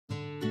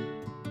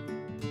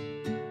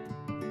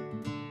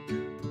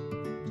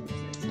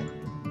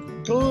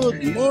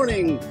Good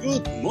morning,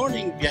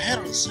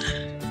 viajeros.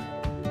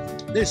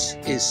 This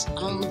is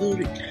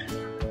Aluric,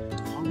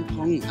 Hong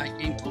Kong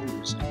Hiking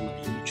Tours on my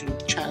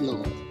YouTube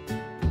channel.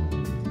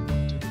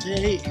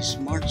 Today is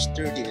March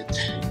 30th,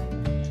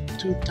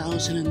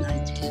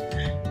 2019,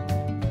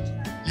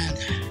 and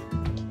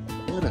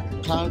what a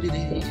cloudy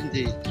day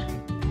indeed.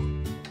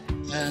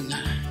 And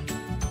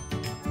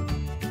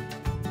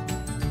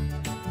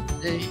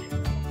today,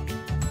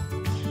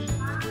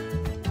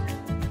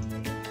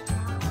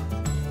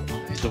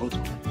 my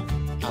daughter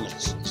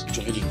Alex is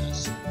joining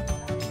us,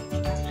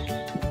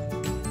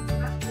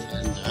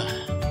 and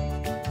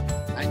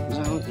right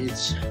now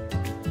it's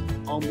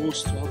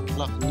almost 12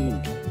 o'clock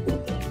noon,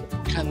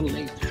 kind of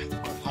late for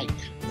a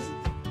hike.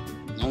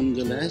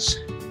 Nonetheless,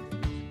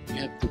 we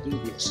have to do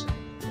this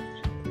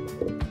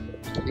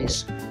at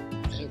least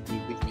every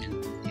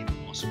weekend if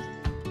possible,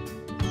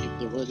 if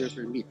the weather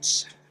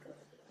permits.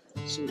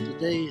 So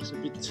today is a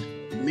bit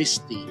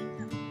misty.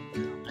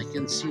 I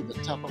can see the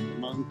top of the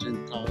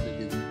mountain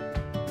clouded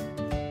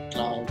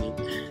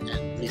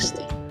and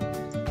misty,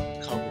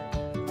 covered.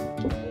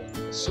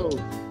 So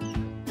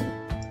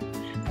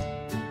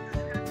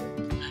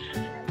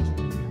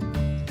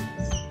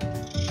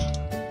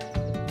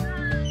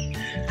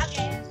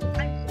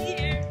I'm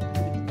here.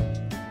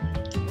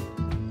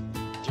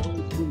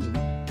 old woman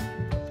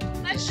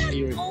is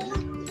here,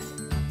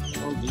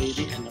 old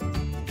lady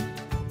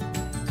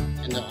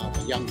and a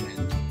young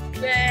man.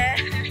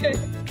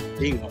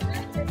 Dingo.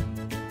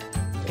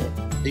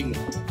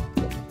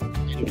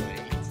 Anyway,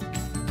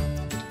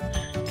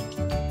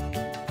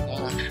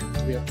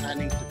 we are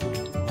planning to go to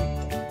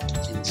Hong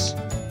Kong since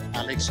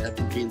Alex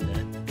hasn't been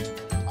there.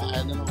 I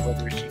don't know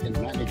whether she can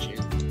manage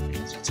it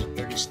because it's a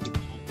very steep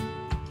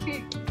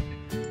hike.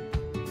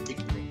 Big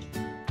road.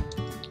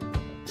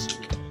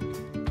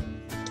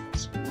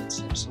 So let's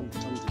have some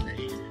fun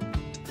today.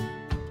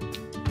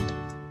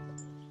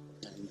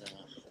 And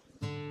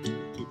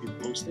keep you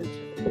posted.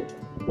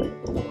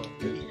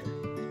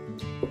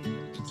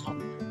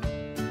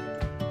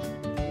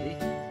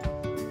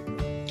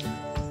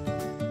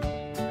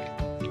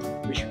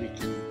 Wish we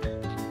can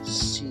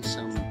see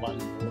some wild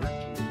boar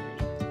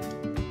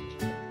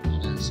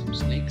and some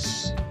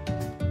snakes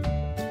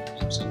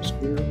and some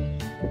squirrel,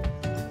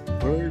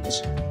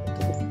 birds.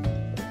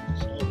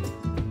 So,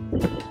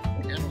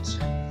 yes,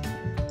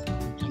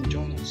 come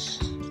join us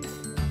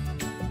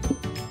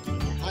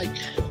on our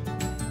hike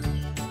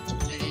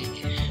today.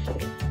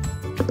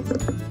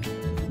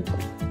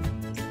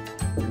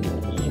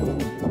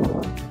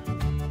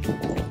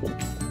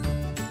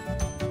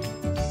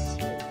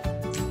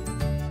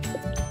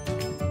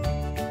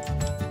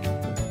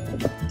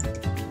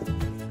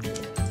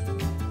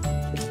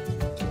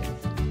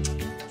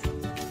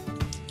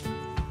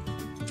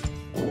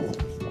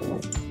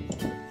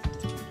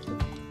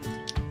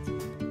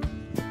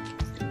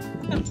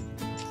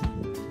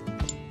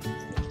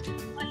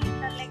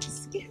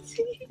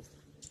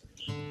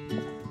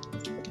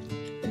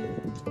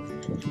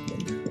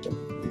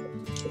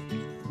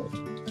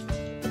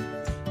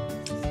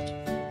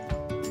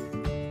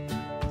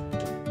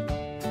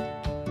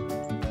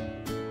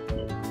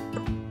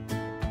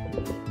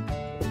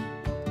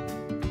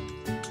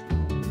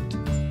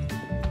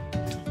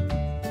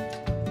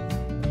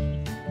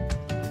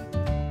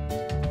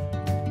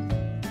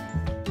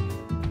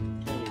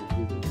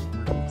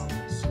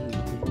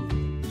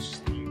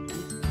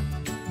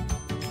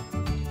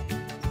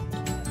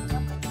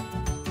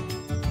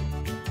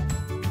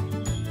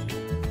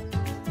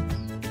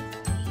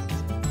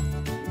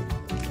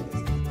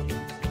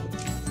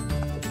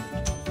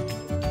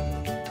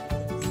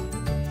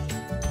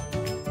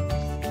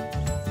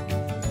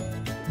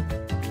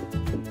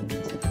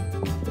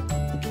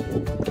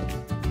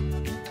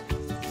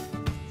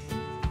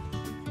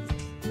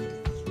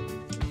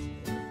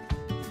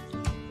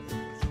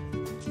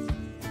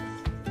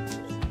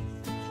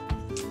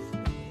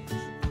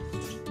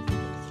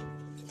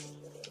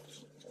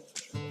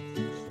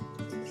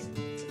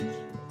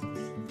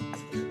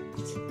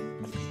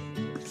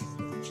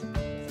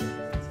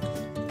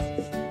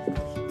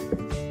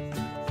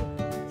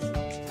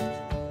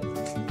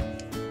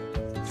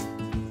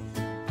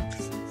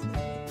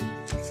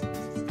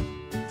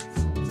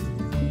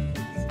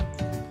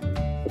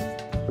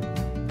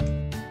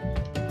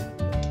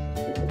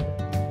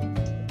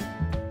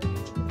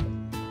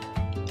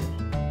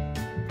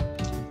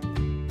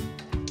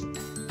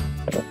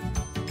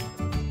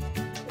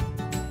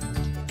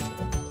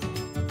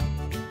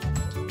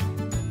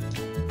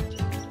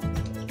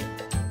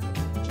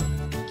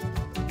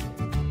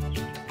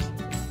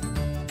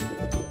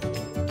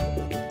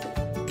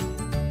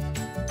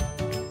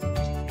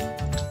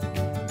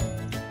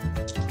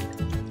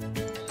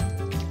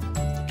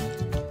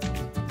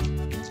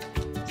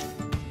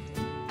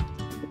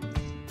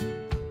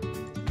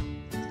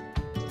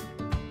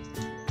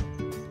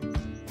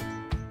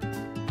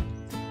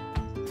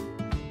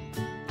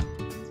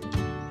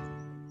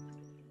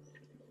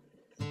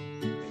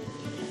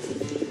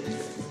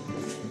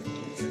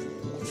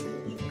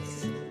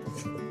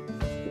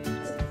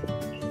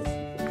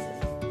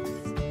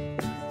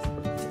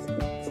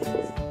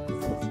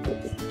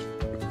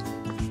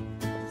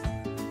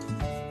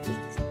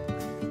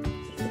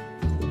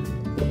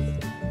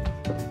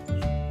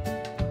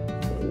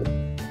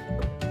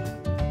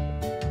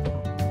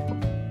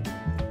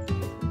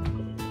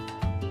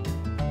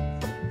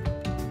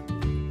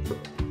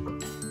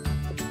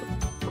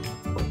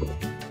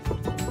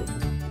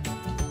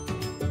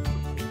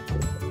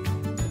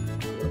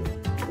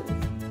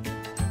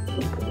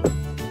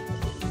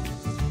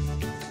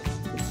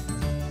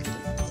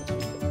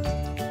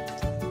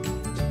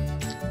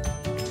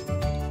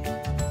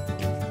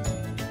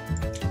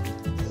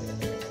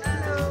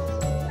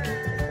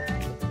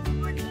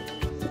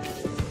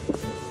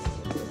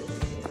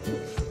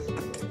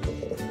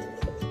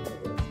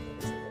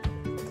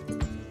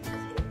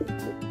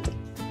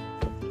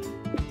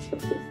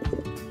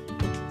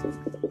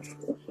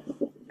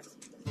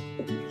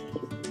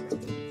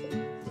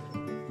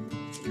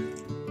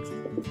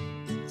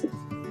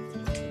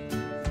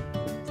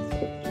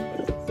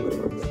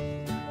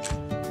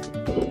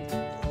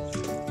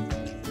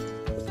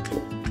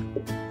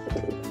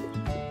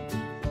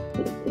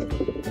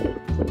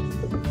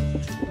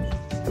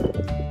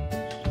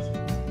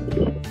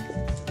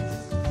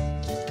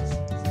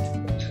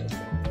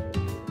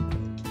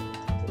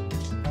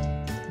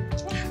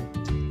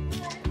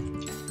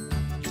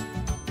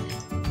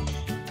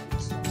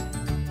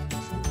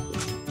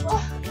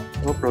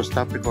 I'll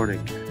stop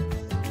recording.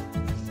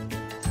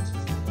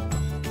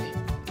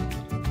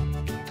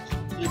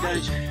 You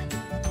guys,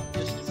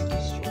 just to be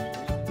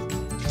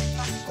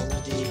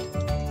already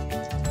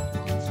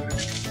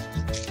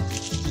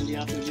in the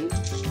afternoon.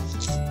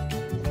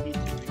 We need to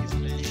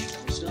replenish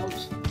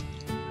ourselves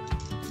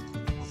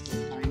after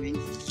timing.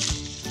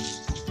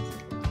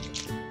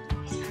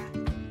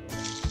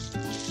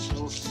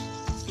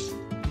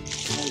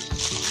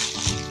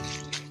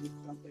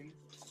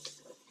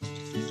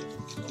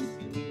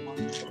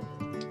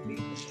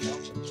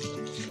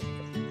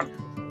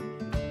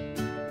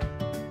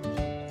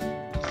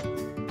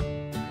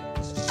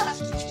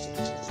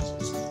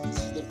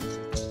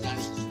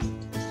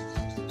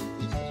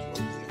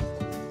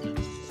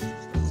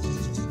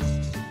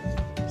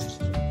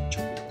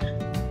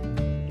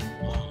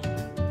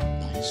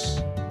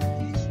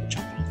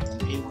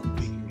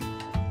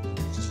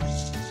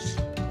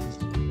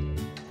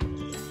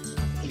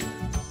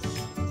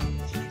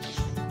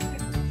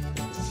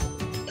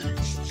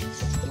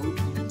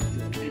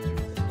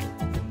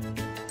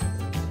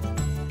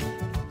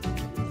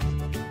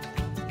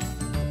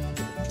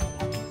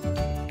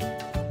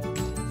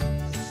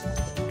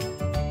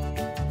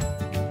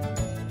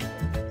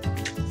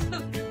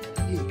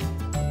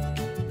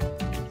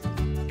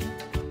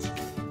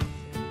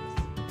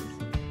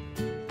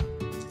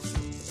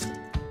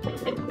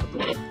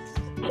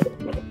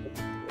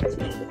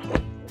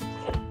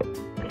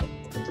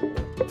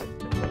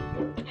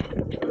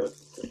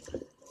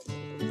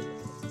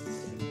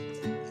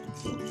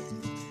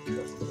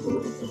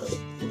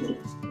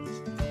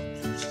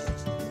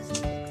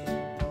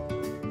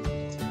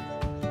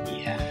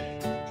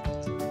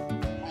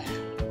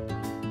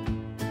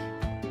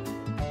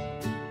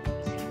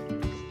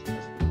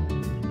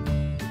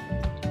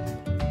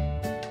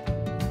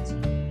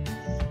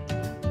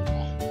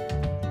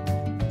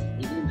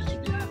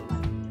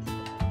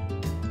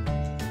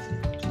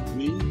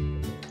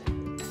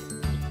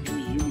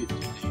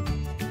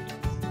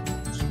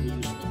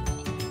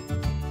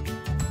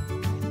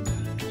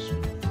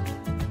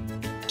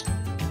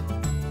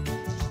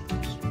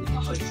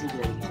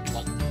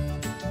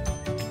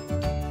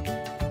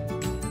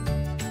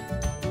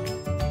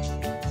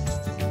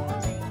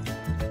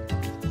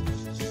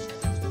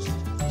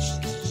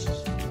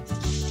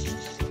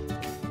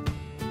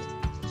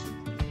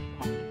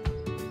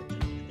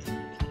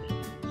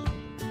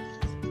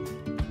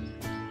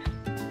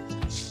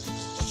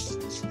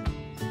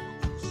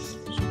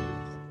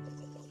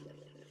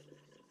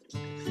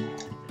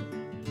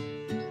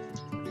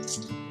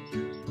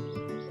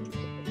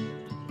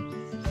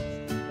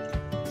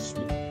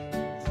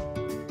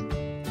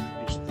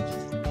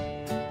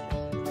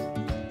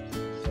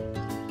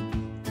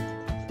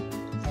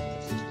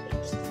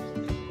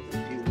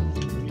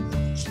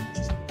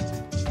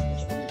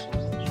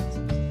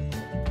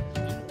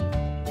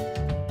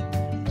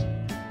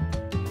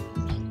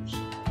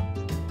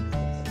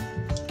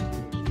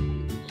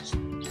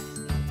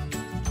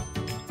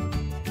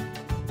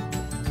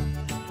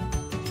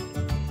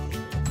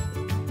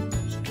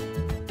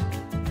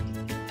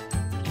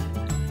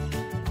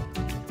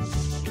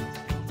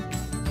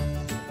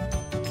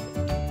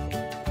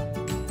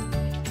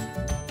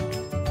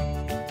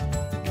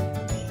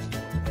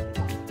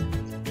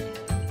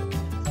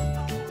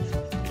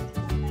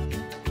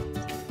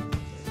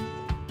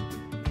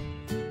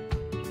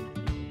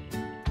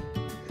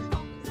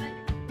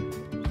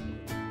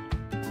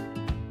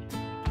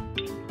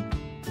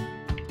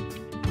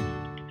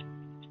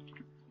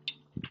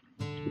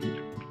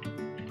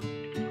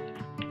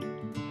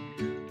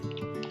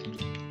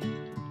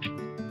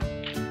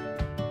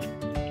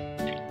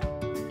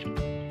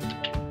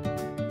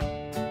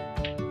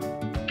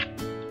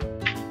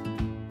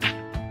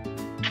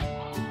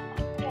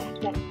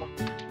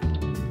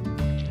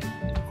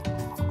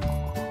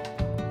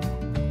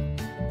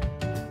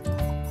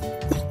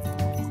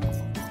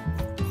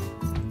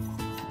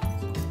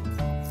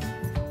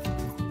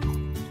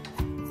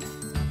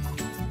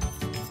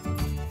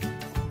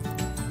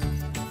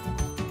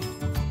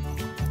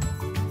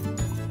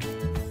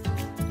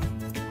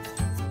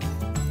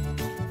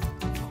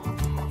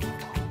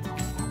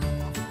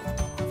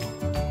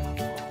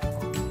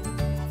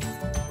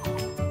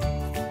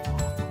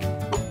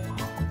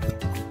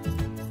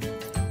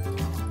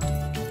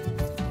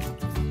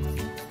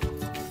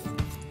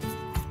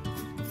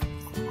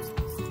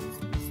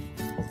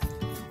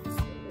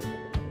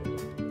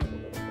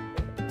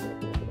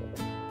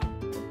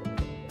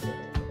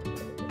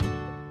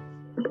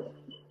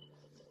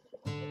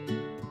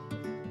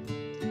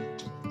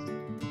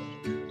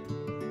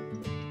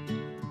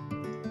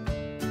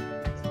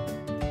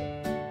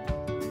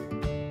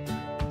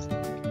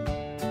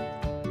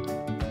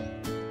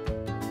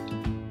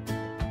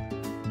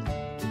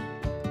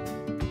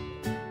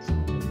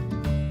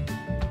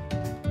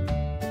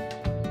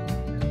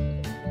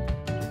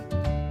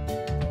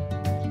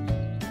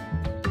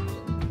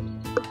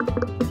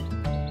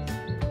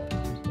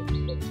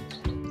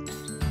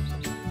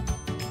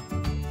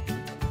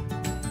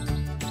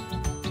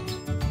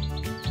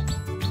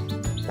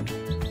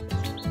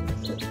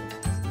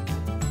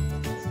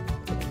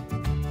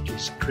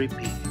 this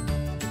creepy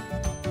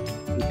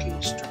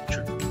looking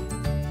structure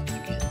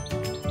again.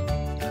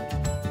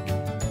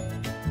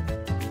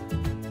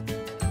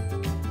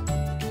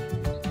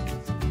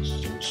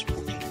 So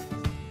spooky.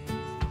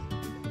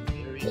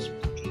 Very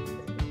spooky.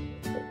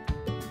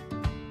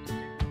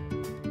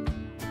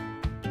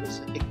 There's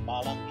a big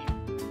balang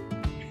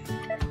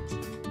here.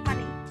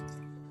 Funny.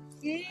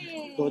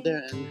 Yay. Go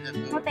there and have a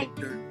No thanks.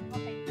 picture. No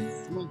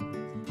thanks. Come on.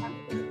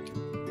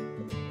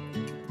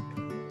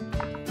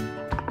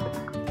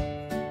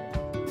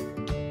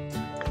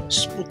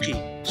 Spooky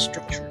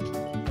structure.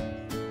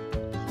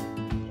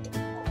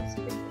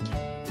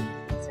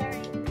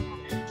 Sorry.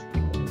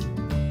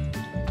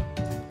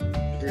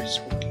 Very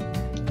spooky.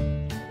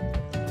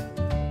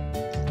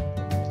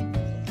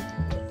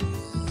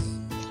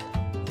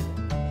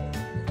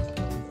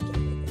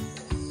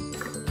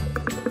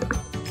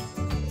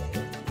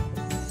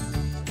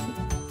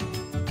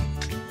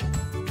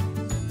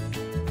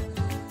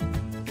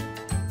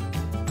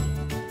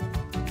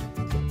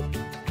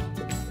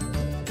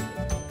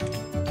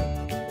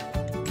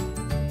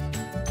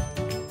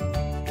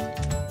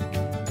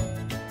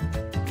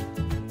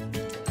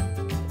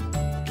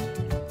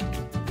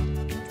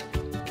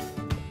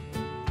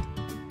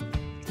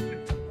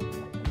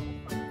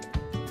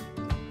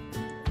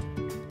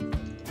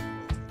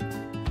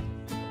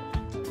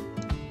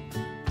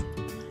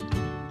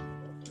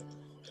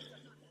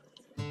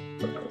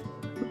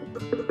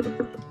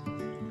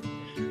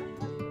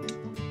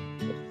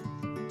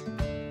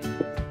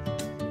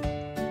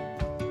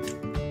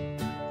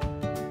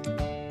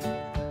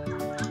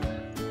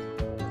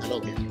 Hello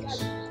viewers,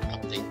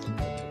 update.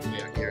 We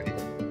are here in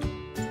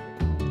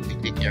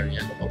picnic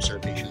area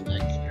observation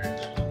deck here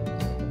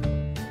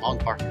at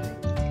Mount Butler.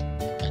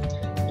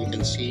 And you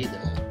can see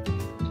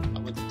I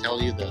want to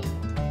tell you the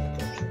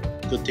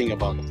good thing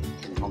about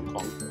in Hong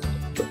Kong.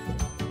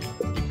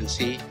 You can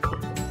see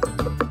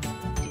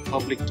the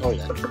public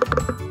toilet.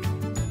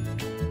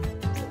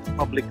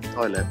 Public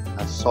toilet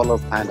has solar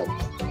panel.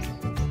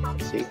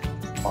 See,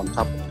 on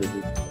top of the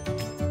roof.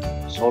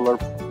 Solar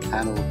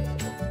panel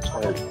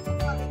toilet.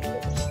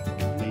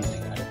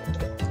 Amazing, right?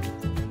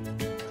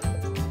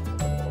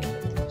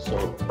 So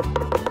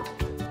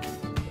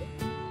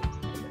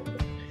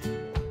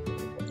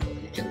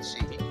you can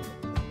see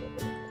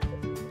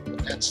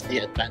that's the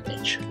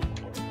advantage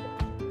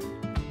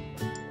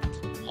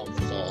of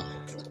a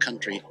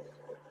country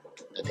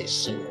that is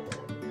so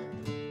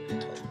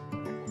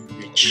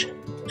rich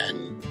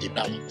and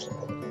developed.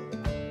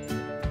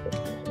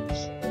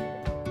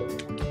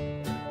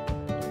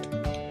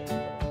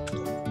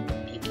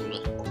 People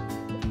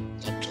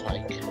love to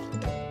hike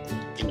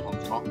in Hong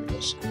Kong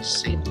because of the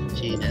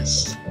safetiness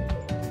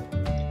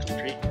of the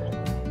country.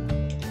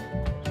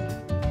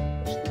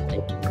 There's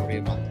nothing to worry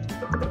about.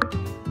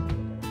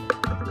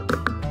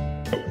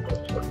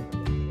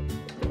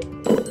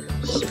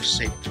 It's so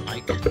safe to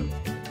hike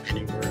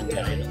anywhere in the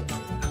island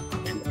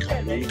and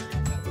Kowloon.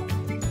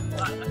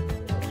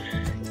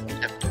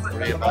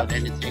 Worry about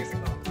anything.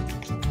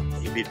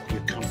 If you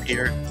come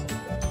here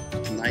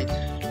at night,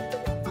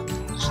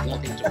 there's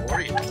nothing to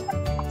worry about.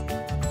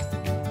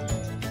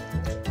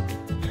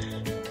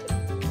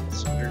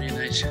 It's a very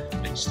nice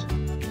place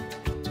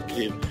to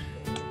live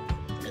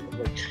and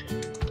work.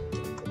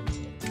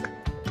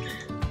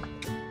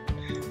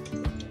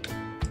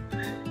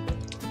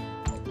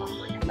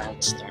 Oh, now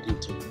it's starting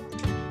to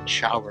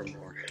shower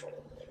more.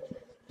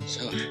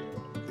 So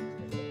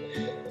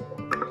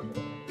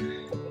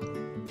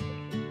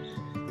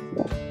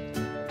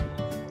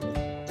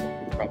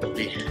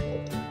probably, I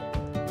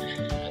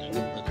don't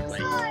know whether my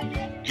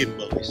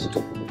gimbal is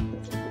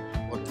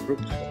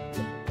waterproof,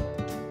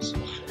 so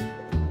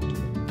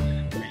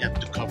I may have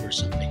to cover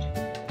something,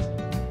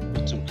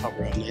 put some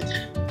cover on it,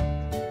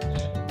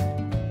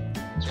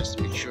 just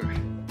to make sure.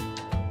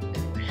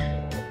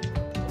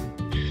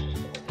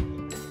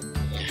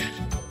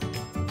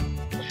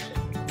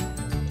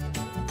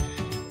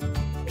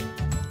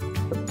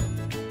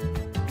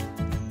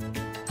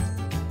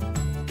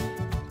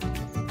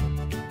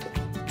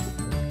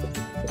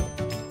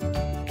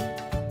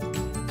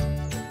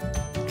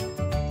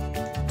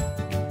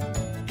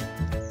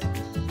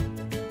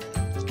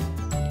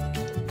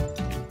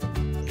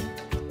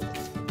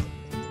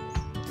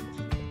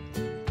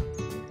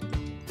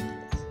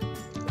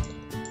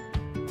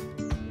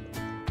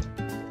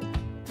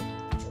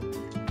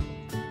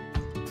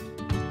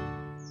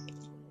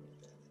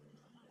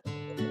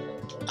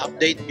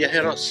 Update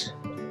viajeros.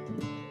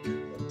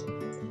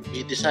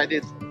 We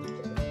decided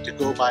to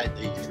go by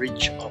the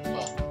ridge of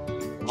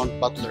Mount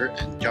Butler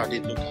and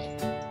Jardine Lookout.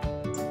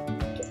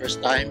 The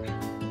first time,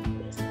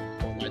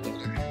 my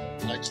daughter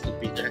likes to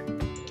be there,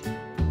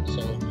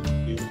 so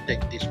we will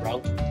take this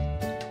route.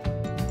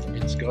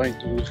 It's going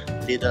to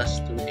lead us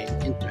to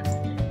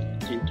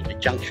into a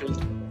junction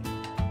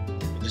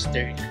with a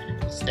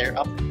stair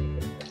up.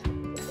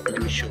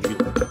 Let me show you.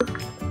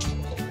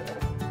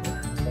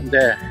 From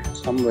there,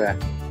 somewhere,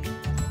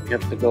 we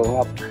have to go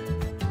up to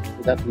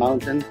that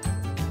mountain,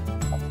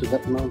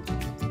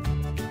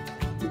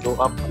 and go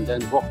up and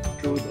then walk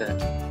through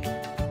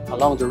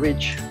along the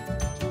ridge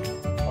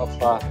of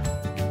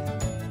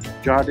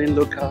Jardine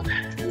Lookout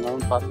and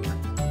Mount Butler.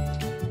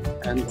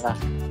 And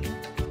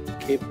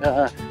if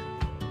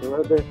the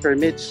weather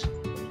permits,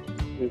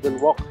 we will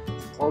walk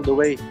all the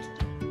way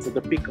to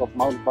the peak of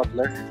Mount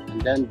Butler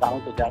and then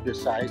down to the other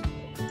side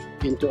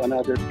into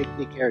another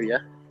picnic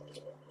area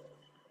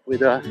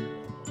with a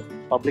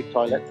public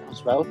toilet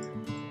as well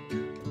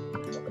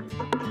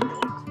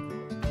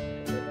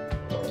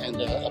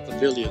and a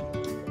pavilion.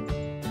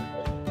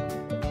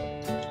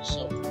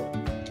 So,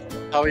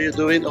 how are you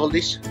doing, all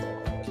this?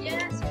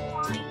 Yes,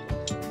 fine.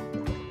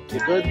 You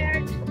good?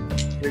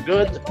 You're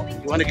good?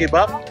 You want to give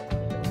up?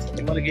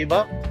 You want to give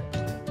up?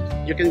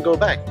 You can go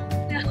back.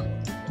 No.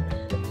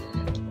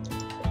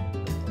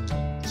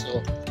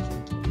 So,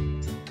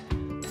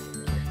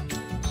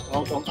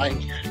 Hong Kong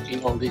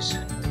hiking all this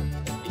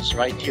is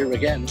right here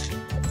again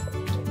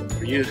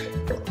for you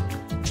to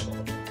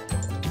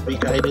be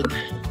guided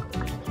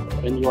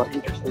when you are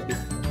interested to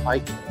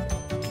hike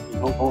in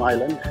Hong Kong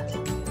Island.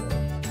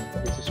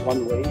 This is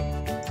one way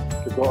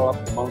to go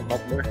up to Mount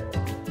Butler.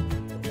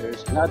 There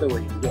is another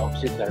way in the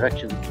opposite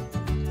direction,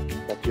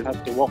 but you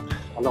have to walk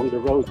along the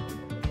road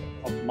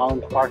of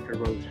Mount Parker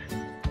Road.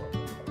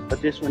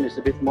 But this one is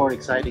a bit more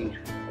exciting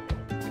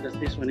because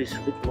this one is a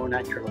bit more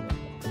natural.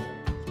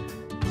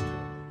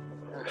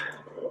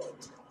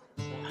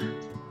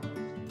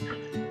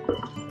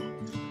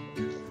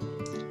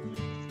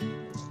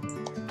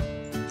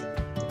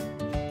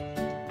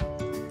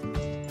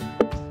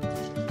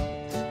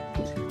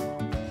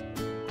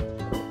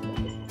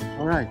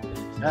 Alright,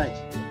 guys,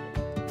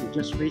 we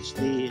just reached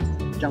the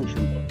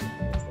junction,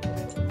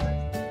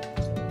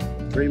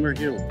 Bramer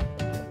Hill.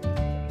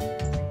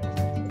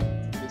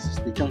 This is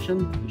the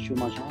junction, the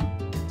Shumashan.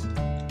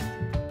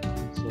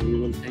 So we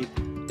will take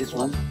this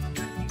one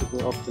to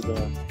go up to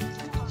the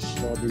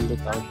Jardine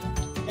Lookout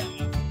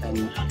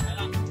and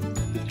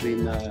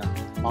between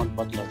Mount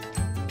Butler.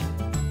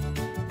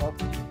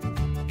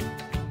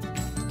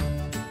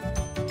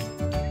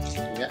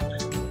 Yeah.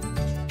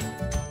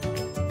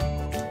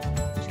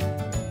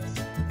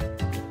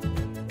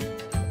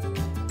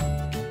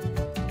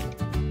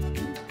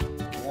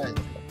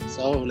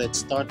 So let's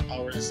start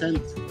our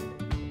ascent.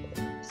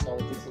 So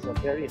this is a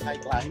very high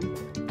climb.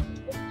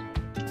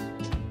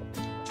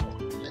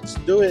 Let's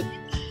do it.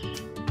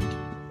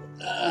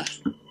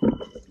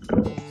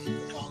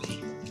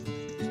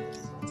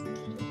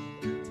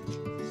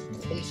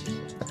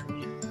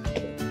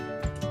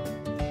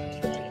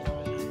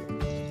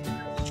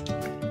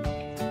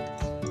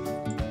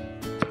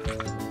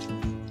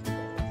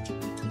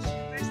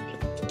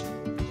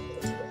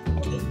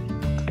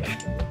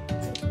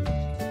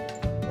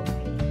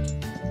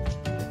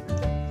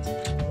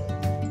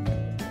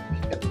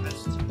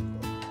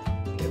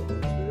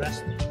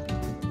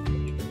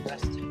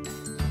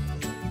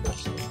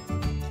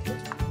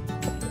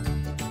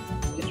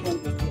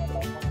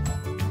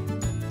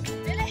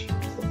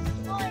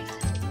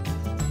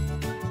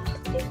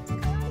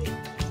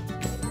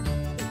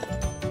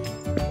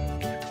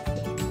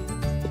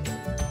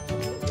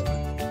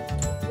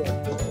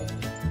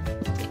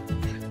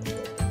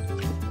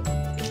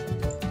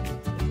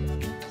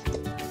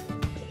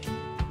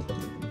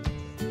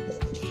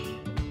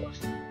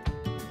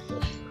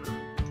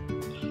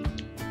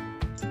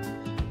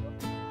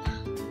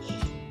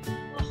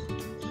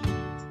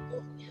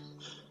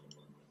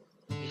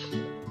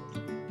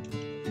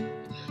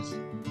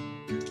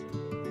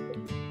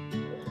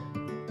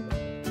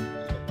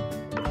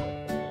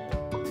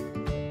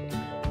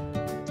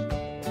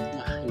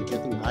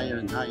 Getting higher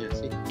and higher.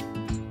 See,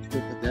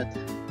 look at that.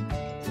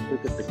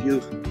 Look at the view.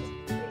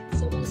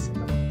 So what's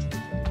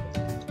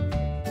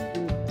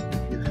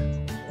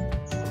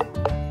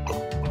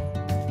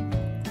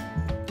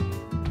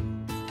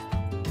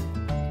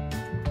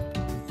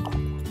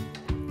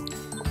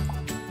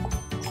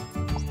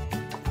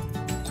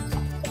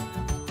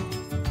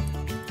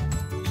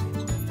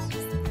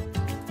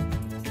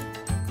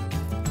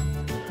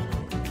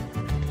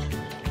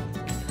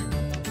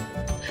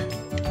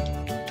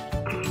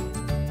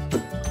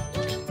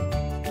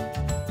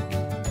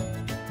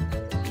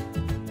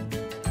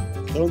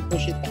Don't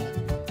push it back.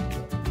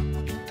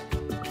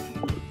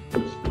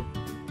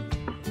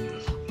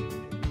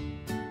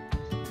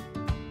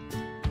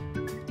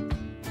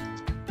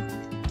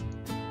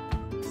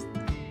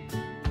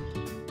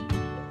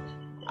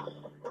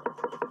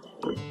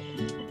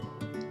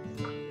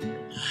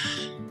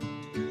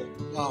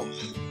 Wow,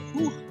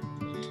 whew.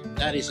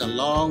 That is a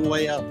long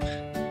way up,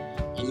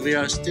 and we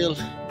are still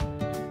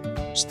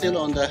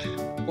on the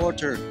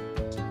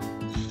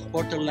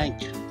quarter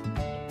length.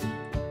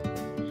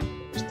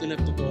 Still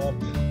have to go up.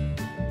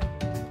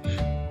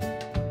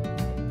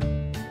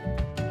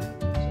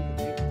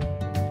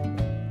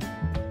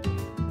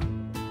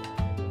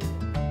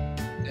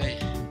 Okay,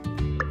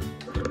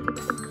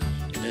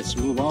 let's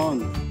move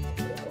on.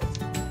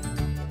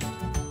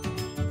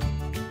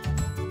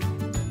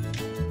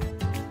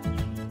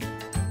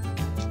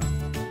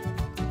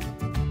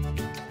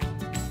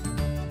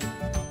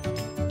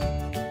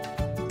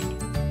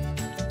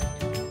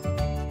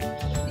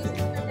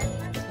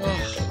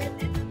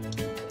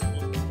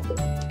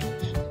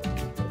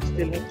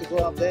 still have to go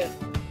up there.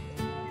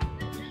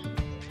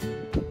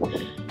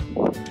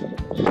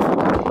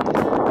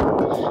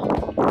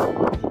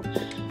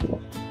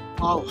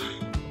 Wow,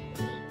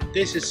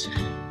 this is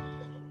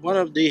one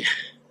of the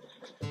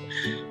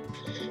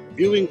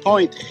viewing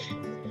point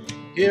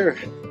here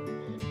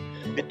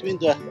between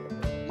the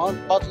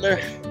Mount Butler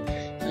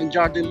and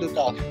Jardine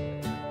Lookout.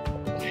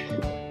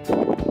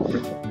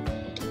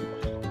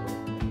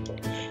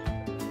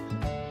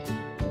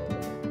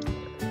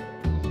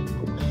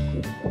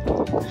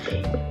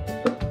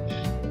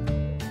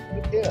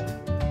 Look here.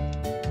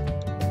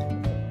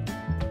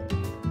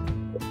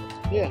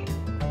 Yeah.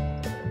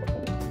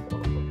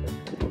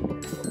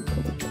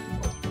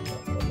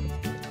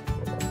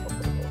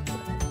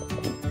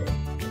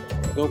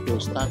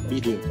 GoPro, start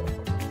video.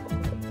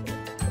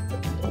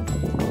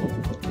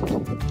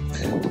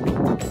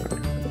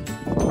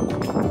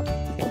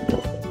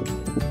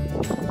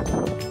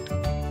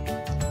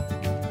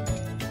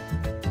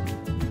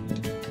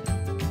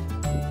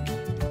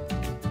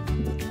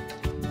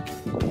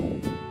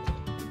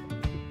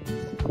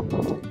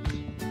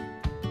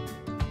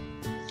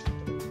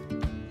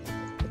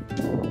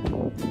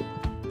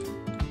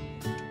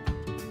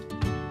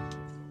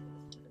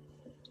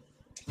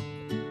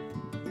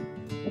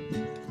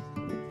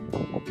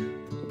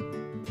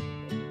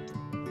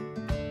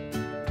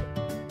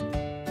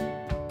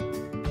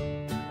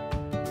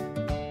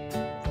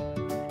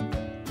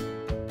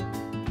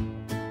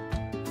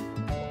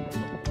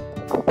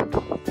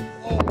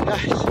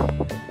 Guys,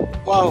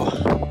 wow,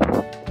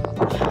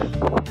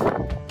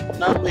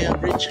 now we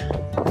have reached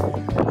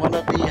one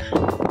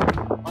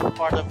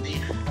part of the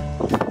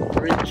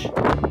ridge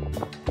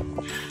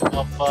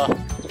of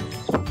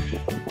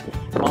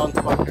Mount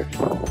Butler.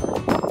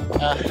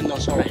 No,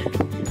 sorry,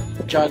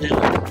 Jardine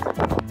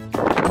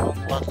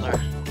Mount Butler.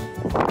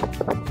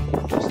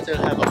 Still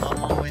have a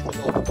long way to go.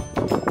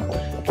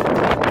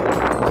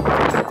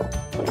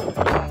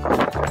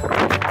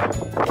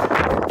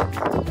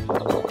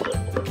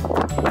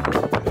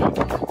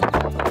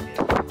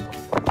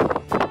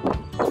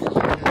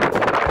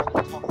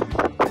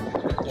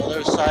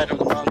 Side of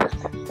the mountain.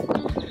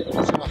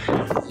 So,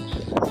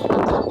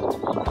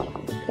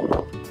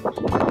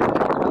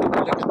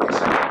 look at this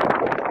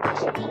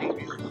amazing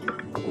view.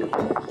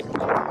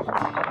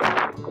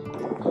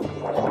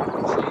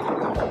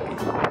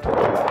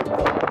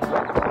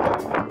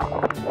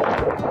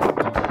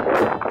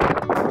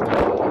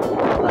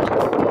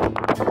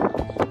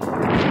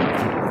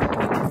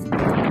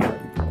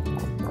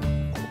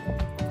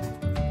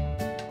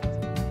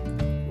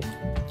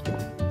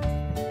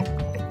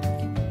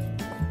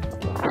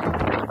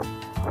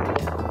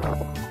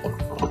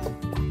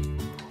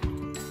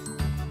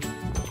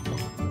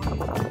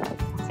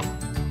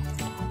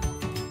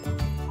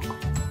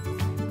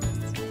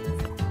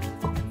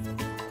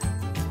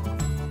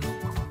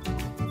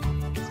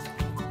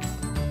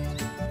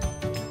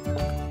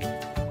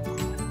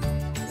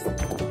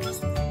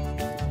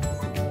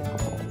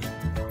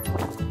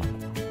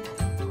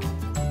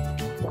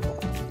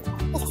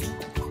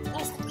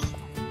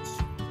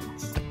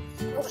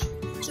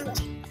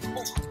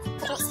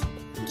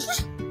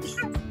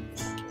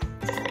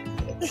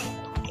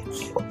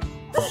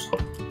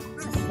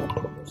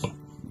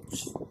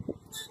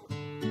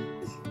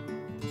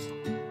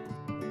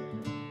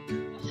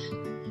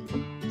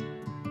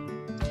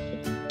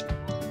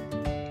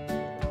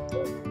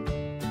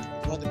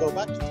 Want to go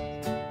back?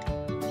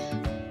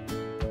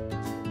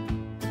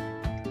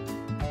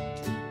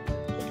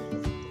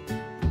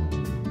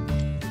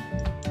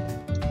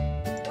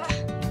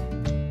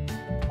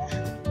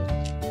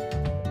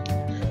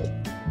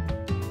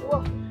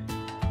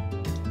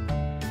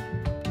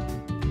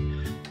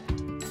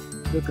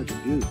 Look at the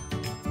view,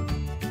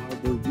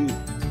 harbor view.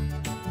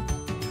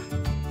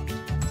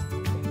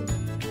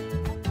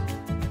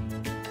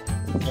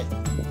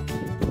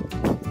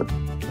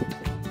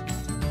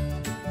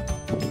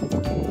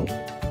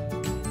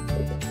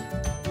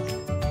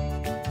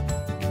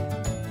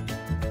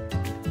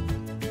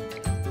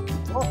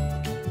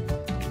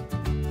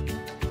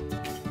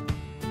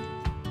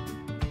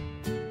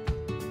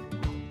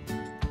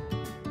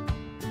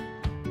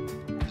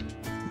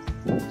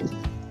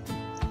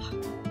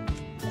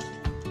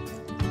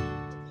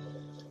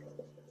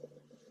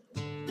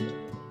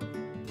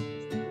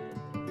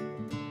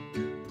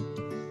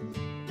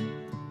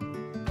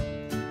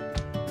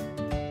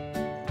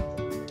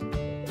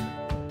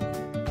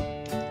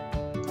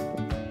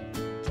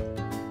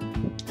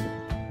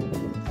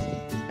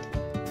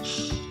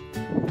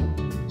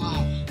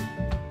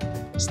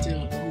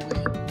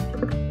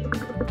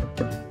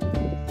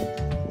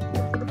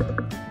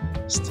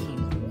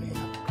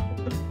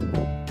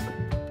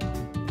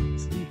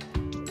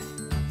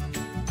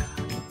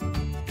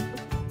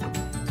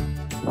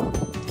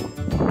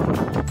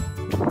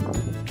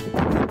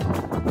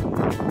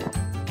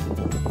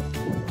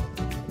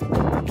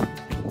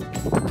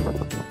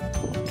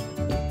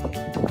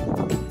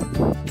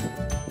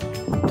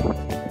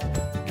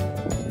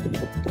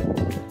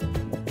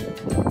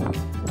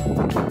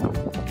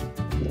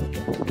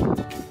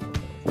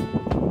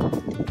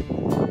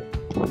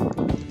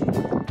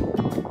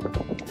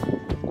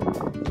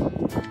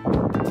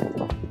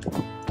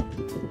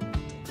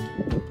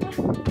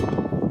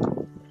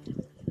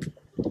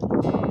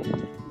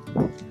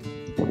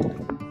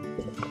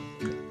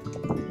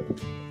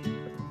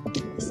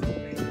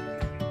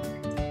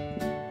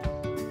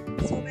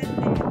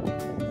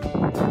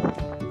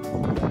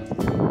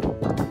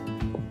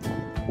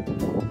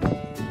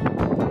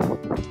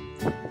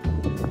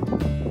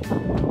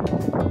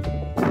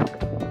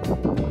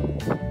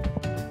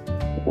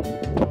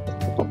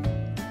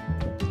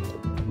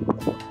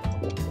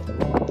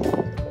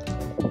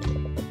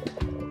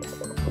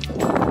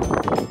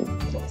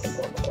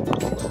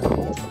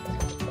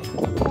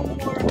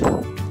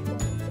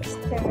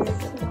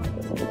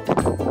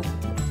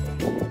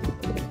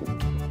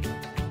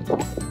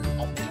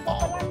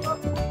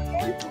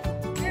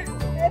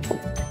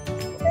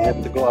 You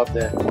have to go up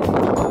there.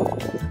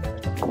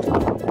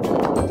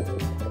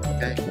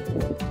 Okay.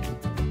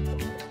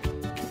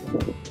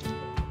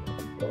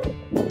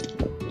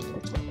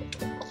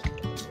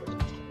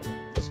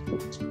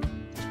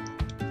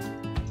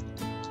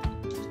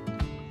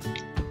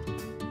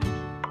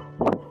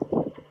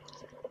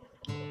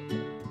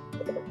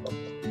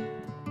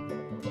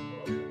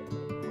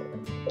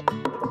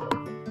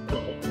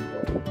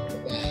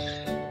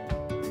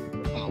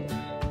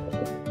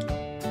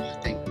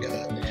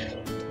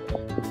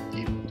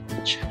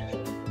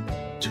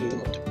 Two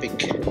of the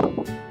pick,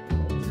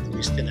 and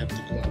we still have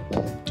to go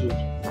up two.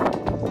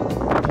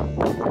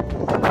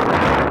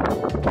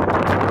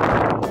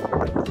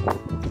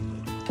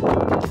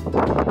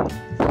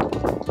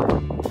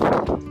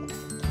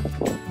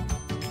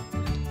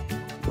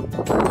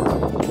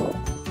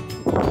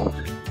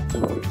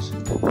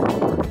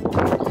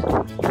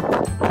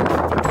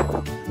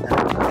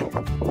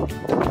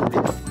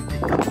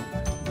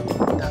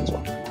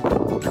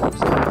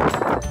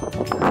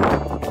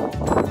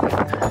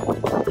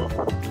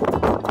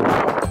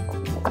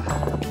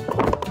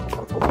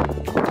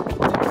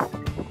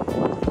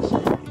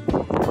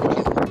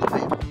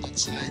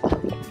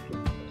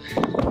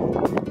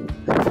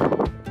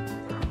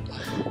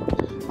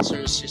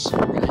 Sir Cecil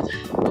Ride,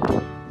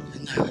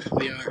 and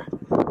we are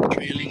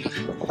trailing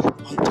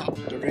on top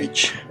of the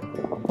ridge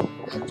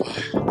of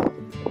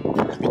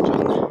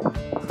between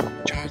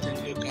Jordan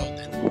Lookout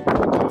and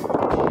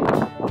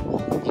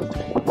with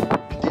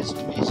this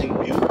amazing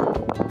view.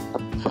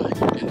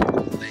 You can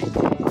complain.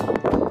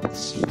 It's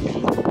so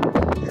beautiful.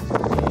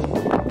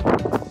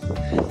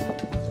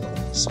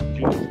 So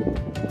beautiful.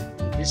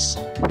 This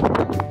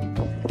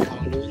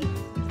Kowloon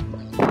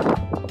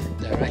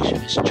direction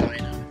is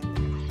China.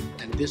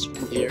 This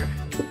one here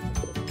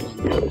on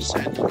the other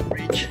side of the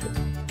bridge.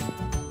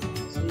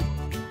 See?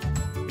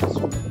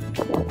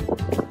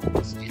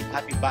 It's in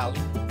Happy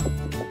Valley.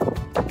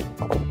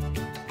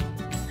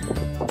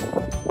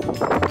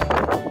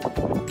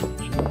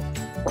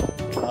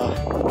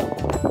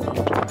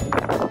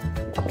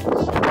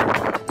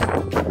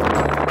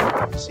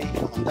 See,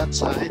 on that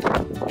side,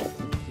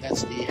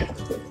 that's the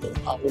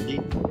property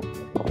on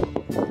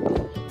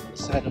the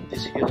side of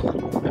this hill.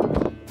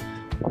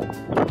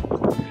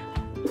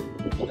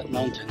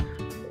 Mountain.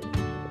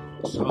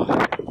 So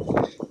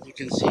you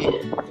can see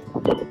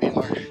we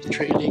are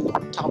trailing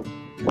on top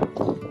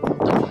of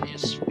the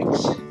highest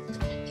peaks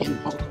in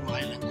Hong Kong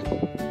Island.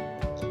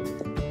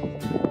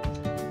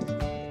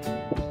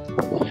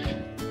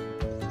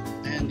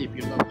 And if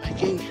you love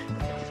hiking,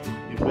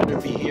 you better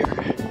be here.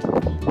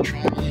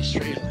 Try this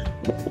trail.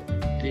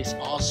 It is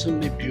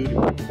awesomely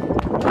beautiful.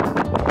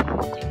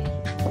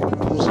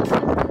 Those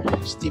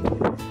are steep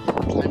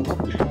climb up.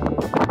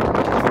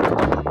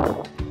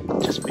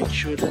 Just make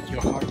sure that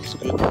your heart is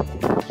good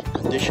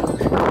condition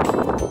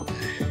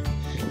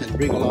and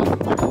bring along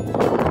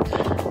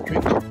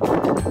drink,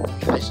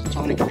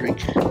 isotonic drink.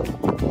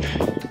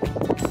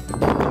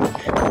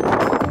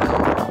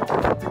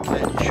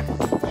 Replenish your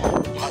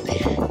body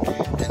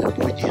and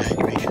avoid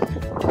dehydration.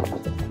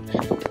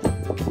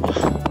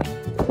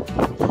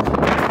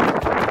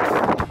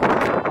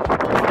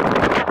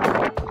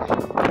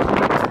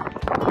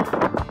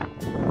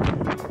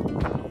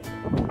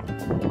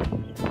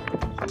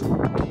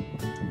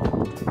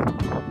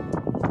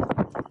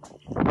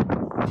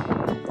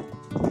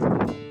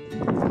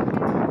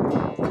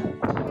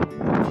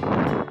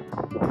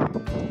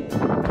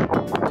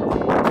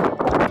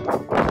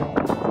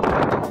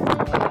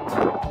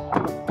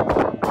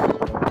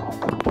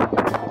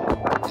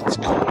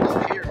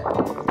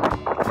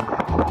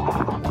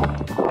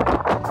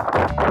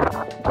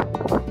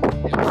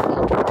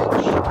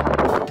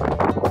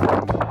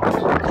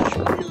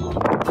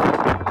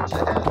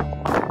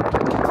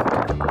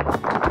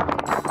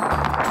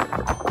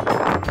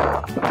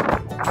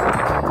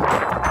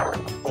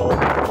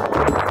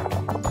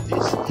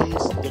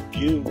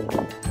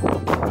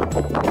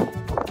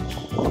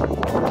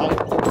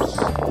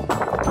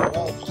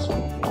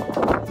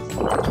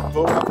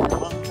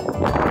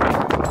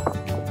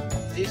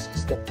 This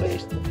is the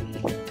place to be.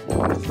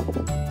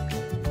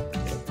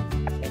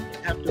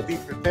 You have to be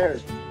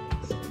prepared.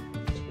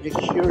 Make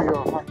sure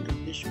your heart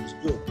condition is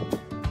good.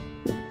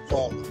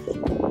 Or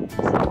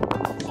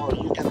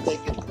you can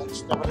take it one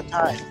step at a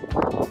time.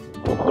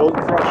 Don't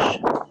rush.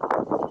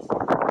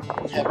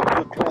 Have a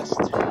good rest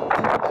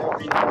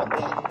every now and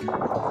then.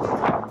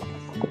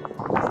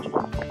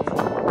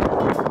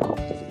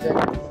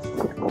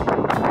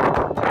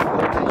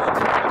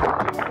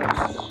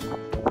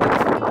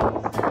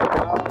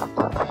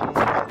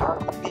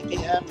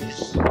 BPM is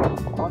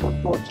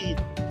 114.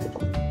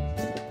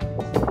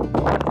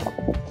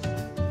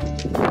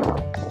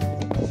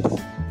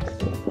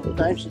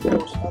 Sometimes it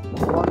goes up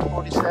to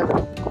 147.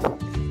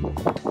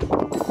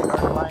 We are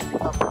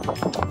climbing up.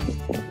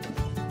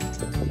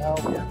 Now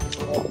we have to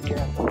go up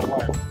again for a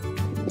while.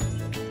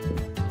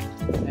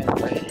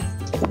 Anyway.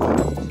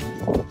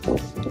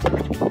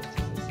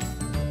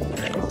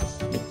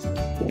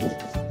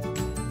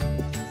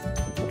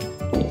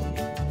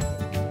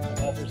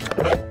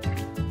 Another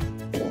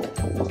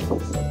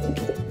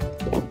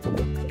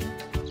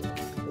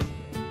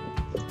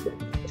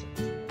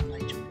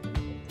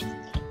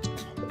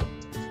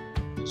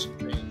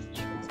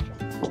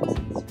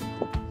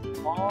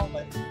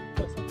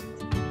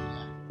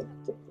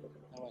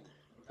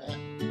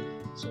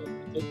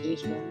Take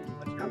this one.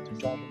 You have to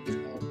travel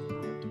without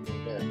to go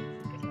there.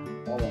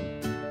 That one.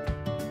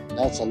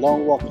 That's a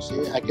long walk.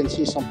 See, I can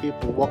see some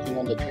people walking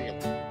on the trail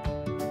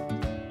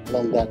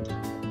along that,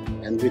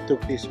 and we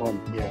took this one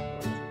here.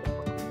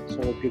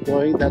 So if you're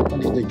going, that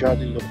one is the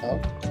Jardine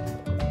Lookout.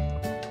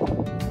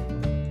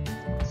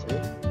 See,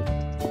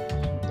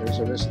 there's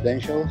a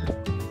residential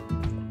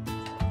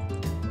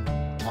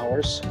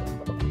towers.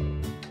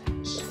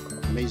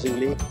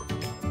 Amazingly,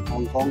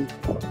 Hong Kong,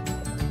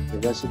 the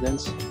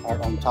residents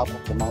are on top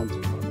of the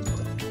mountain.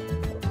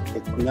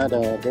 It's not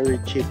a very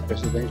cheap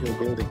residential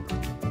building.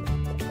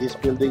 These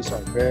buildings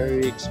are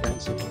very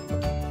expensive.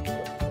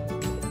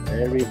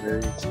 Very,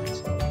 very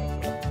expensive.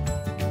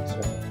 So,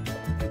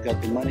 if you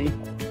got the money,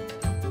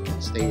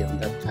 stay on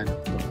that kind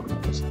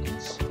of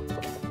residence.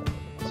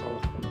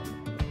 So,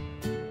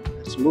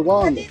 let's move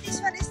on.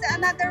 This one is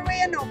another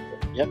way, no?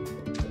 Yep.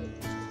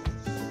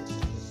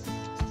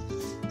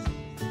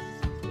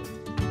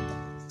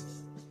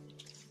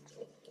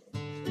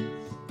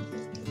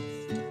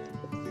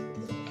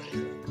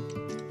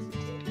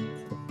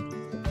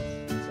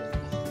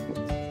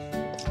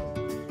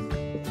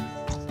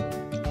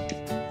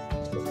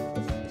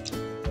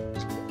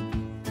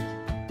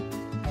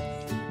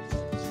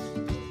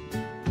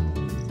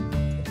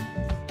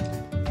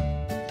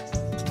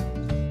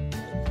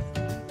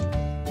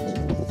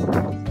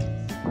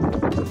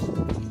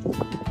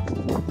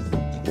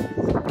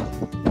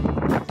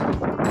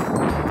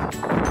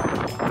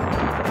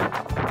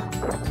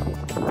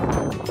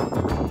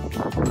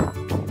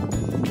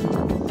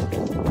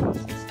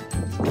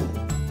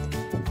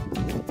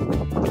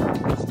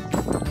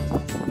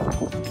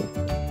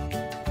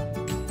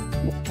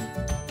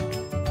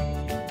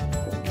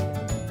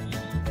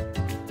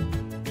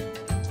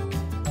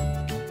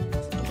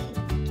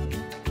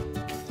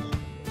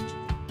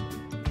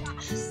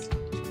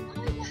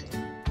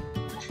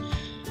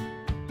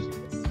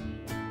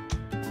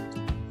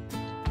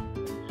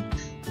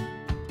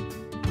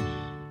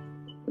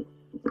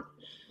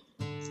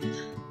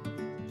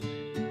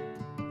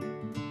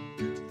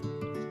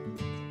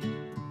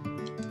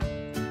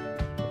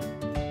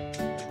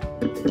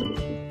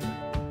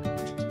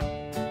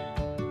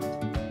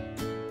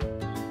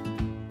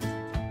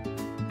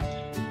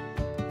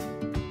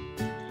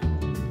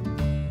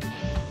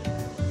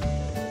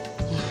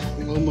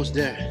 We're almost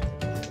there.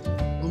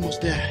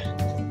 Almost there.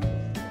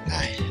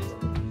 Guy.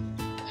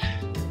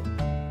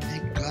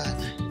 Thank God.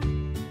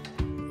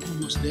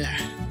 Almost there.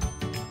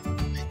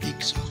 I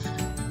think so.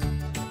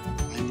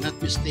 If I'm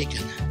not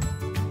mistaken.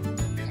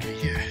 We are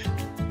here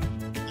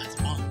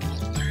at Mount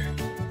Butler.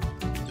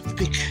 The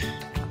peak.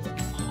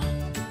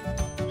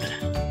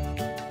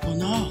 Oh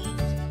no.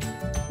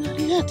 Not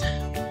yet.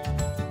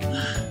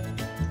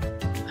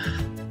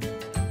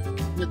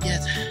 Not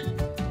yet.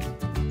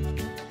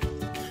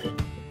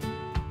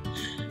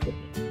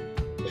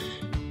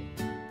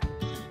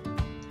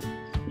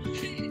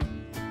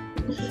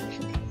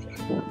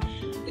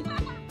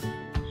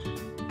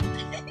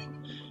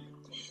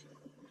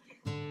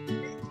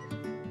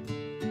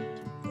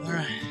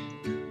 Alright,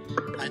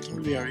 I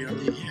thought we are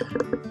already here.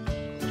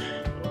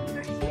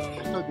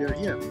 I thought we are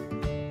here,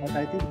 but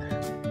I think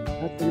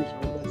that one is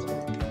on that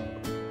side.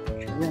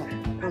 Yeah,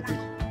 I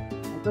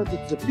thought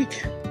it's the peak.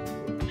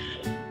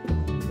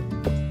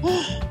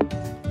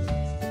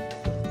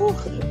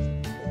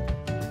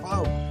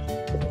 Wow,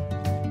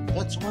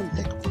 that's one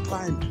heck of a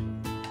climb.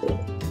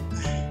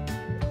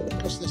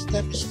 Because the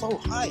step is so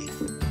high.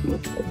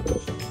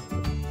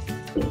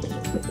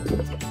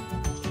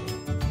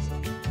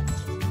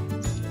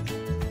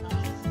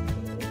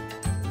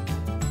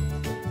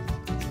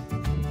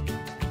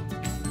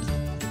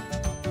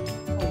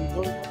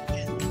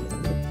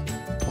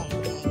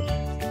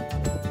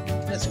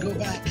 Let's go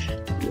back. I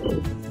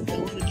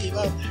want to give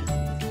up.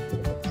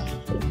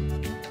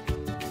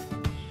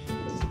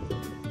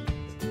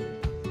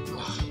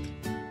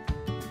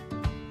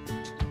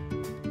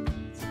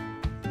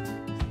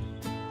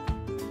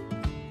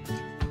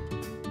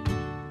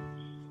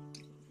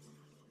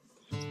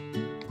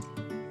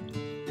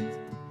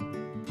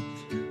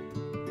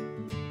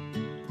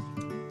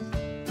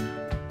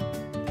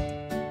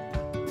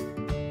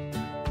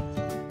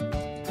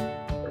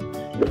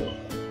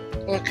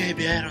 Okay,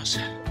 viajeros.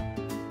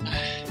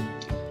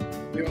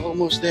 We're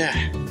almost there.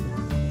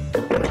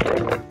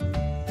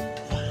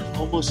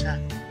 Almost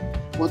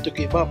want to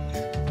give up.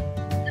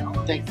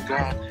 Thank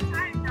God.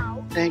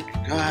 Thank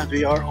God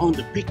we are on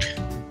the peak.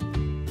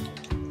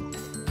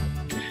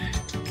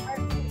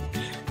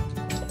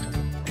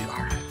 We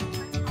are.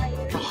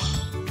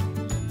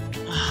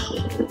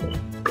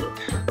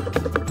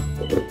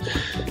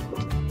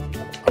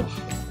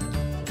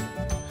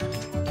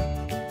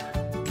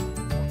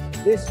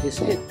 This is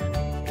it.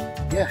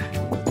 Yeah.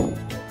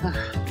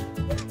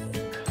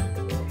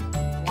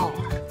 Wow.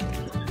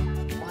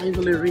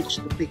 Finally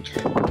reached the peak.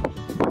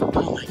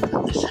 Oh my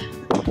goodness.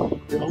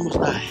 We almost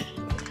died.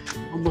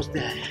 Almost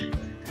dead.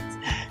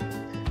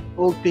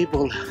 Old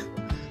people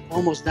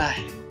almost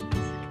die.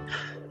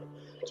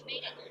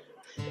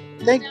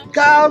 Thank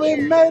God we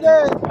made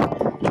it!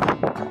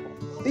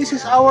 This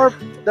is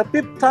the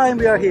 5th time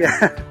we are here.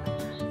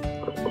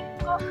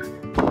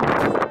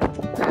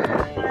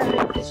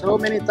 So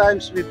many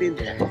times we've been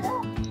here.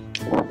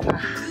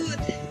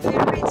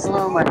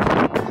 Oh my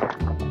God.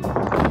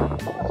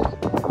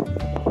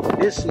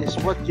 This is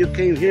what you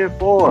came here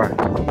for.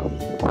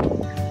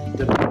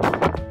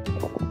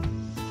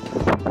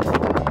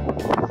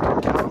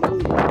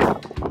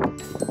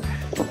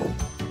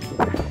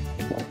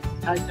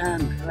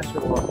 Titan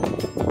Reservoir.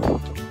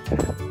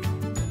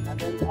 And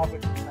then over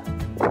to the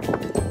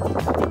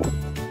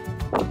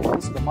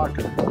This is the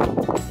marker.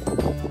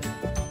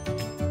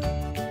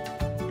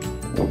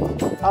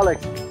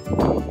 Alex,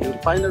 you'll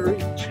finally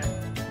reach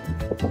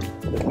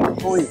the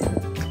point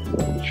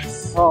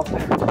of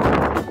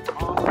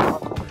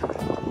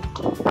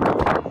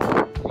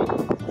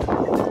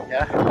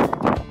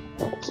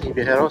see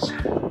Viveros,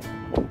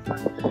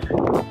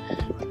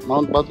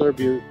 Mount Butler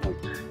view point.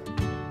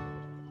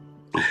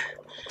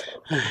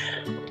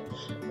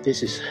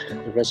 This is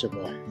the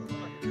reservoir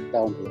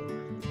down below.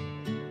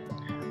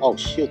 Oh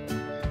shoot,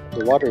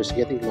 the water is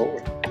getting lower.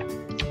 Do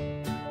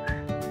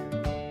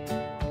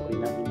we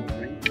have enough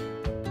rain?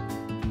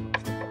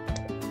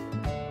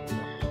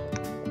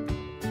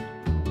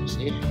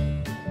 See?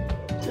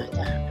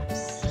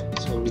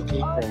 So we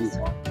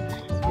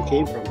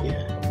came from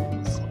here.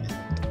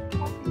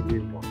 We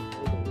will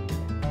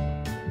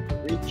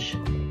reach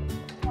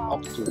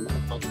up to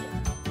Mount Butler.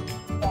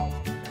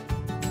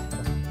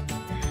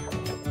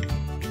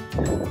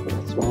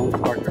 That's Mount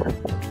Butler.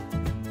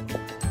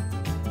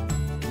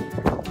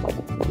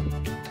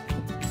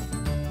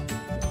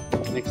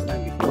 Next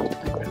time we go to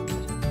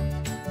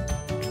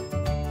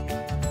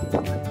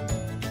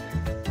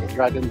the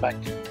dragon back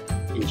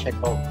in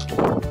Checo.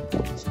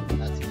 So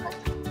that's right.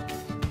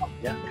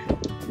 Yeah.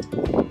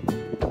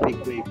 Big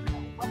wave.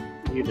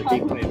 Near the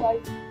big wave.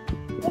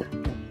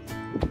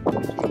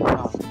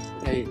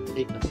 Okay,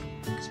 take us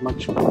as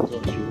much photo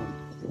as you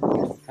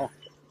want. Huh.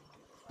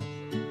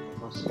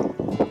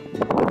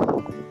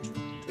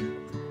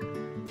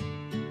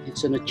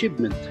 It's an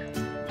achievement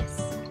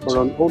for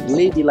an old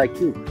lady like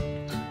you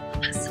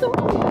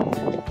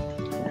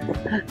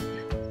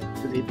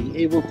to be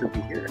able to be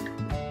here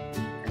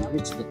and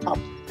reach the top.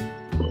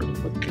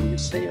 What can you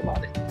say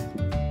about it?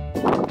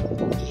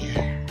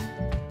 Yeah.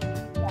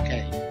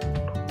 Okay.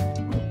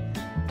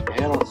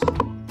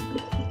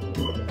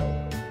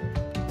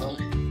 Well,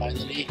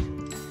 finally,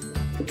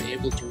 we're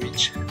able to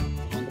reach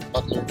Mount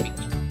Butler Peak.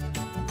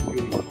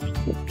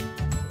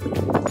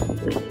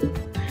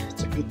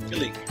 It's a good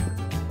feeling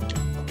to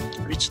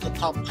reach the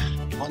top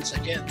once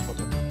again for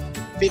the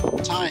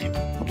 5th time.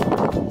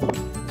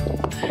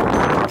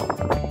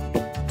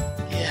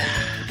 Yeah.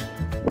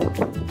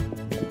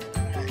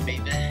 Alright,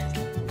 baby.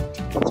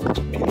 Such a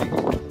feeling.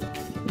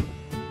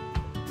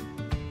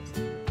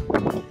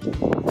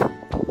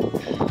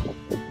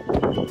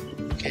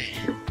 Okay.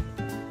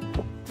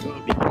 So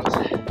because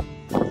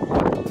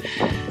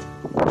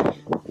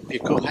if you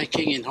go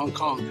hiking in Hong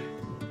Kong,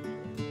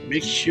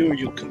 make sure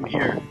you come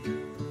here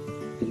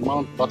to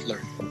Mount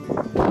Butler.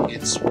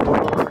 It's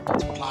worth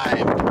the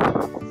climb.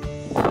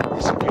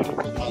 It's a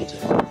beautiful mountain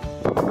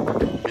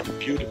with a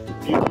beautiful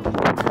view.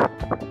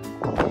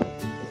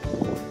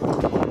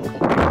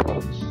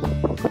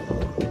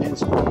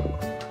 Yes.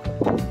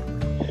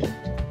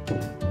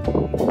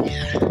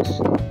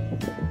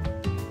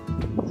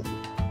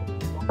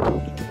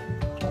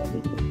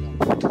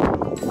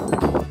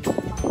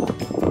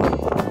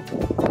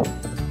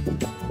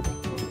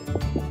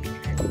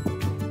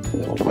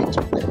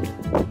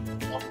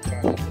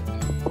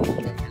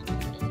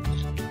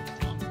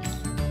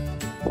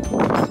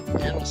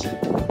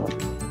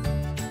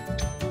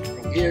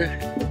 From here,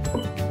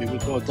 we will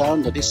go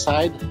down to this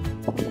side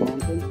of the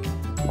mountain,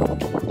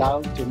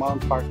 down to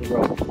Mount Parker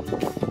Road.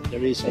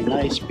 There is a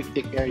nice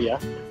picnic area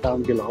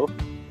down below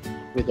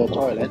with a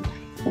toilet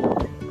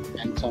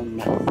and some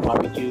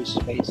barbecue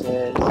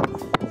spaces, and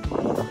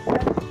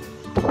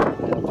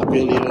a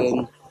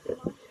pavilion,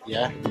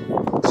 yeah,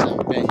 some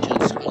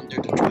benches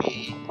under the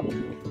tree.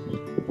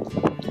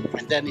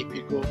 And then if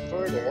you go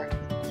further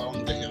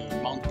along the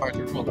Mount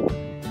Parker Road,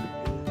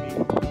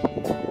 you'll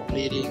be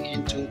leading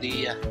into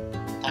the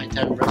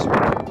Titan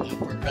Reservoir,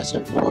 Upper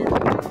Reservoir,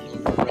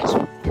 Lower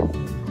Reservoir.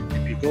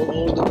 If you go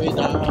all the way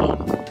down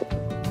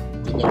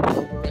to the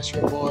Lower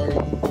Reservoir,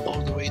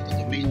 all the way to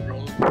the main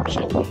road,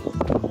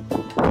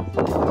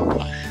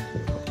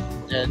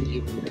 then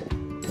you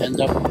will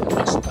end up with a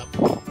bus stop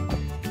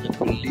that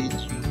will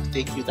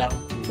take you down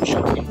to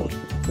Shopping Mall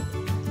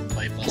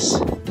by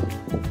bus.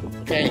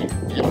 Okay,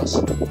 Eros.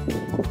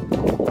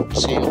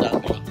 See you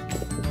down below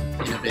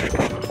in a bit.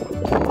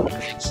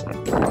 Thanks.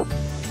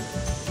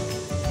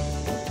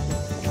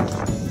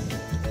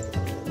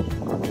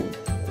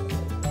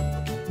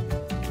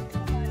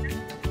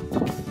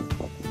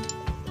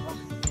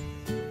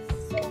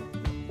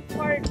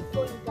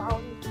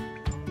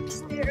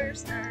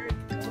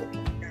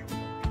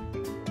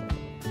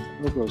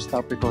 GoPro,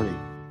 stop recording.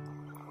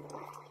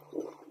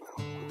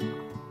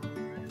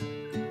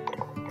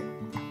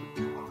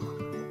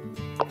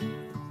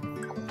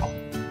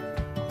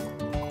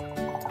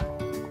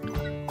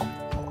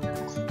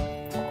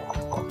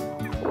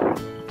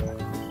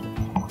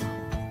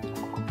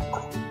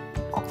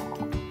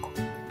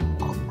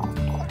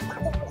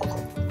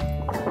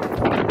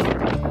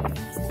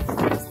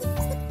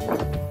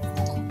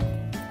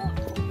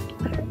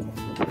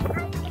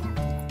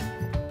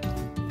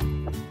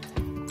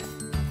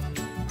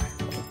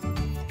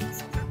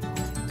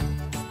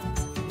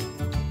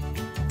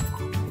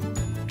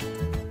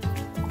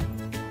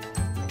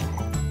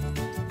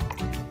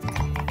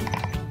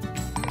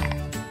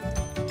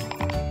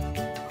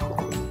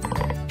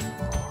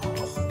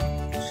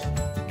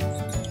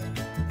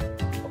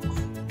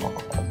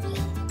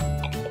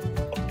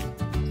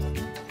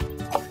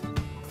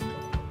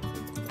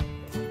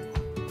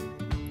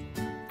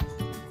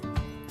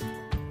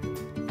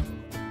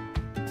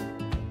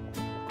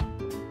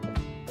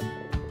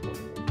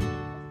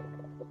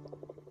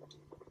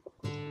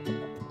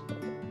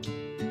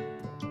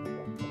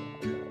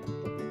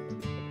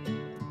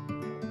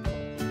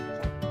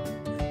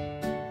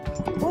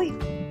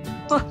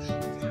 You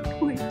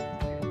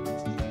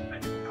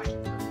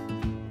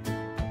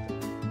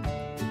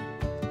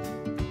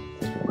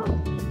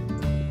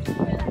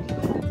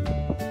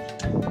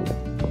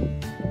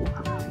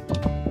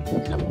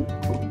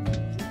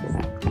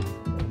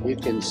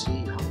can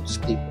see how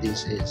steep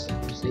this is.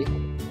 See?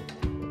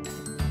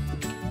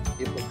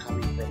 People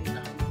coming from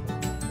down.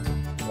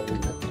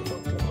 Going up to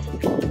Mount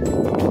Butler.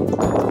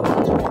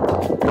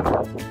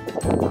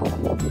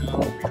 Now we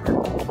are going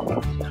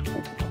down.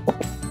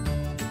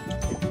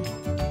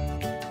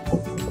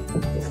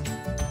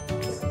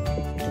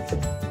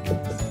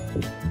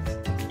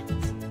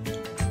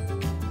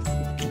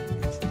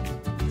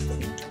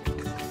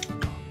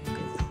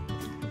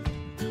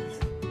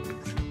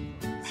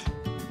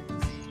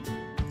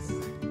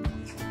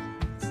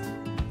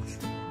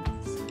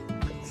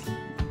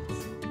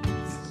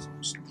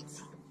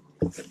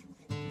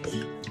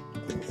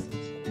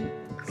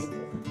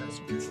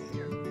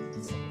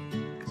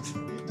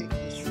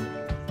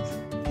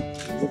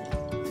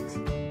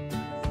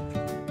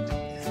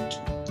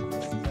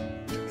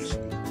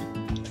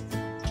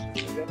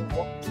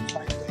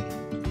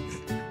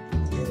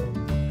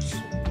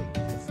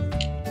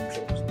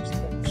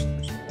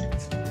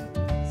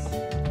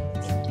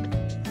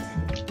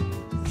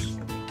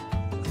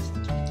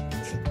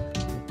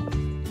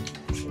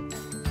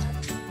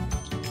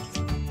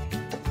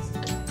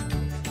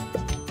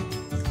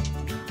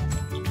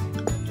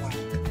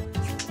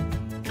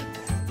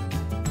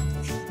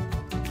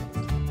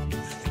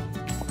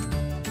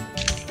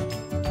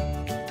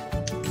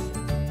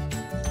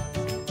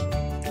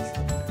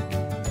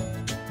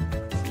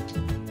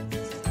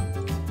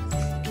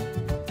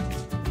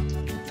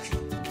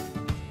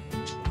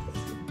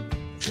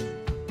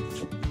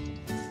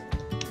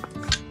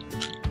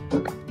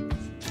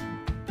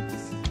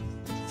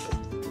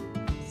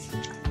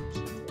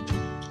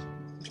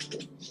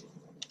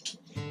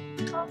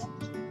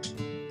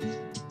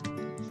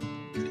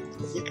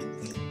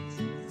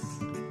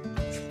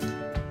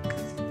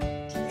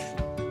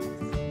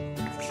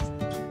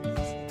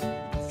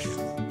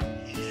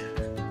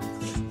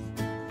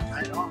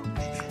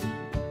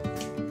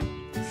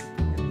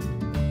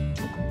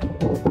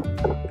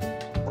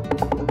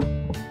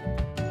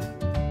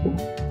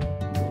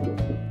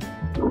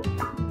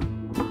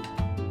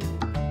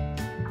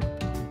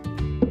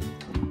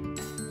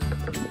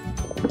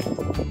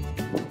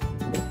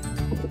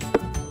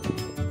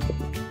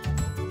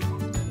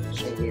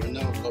 We're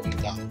now going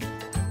down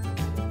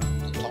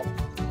the top of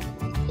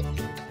Mount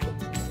Butler,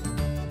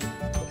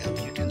 and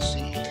you can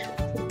see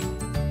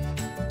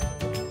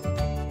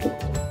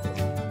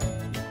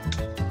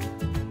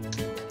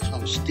how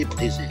steep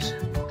this is.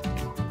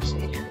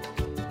 See,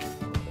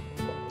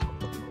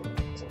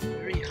 it's a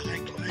very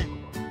high climb,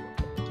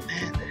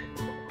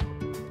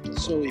 and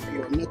so if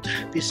you are not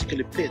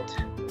physically fit,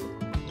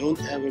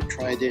 don't ever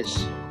try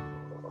this.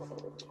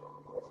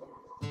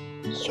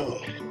 So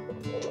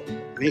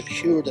make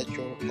sure that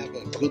you have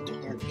a good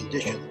heart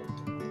condition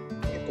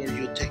before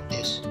you take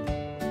this.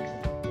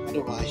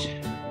 Otherwise,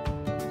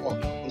 oh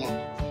no,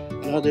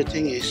 another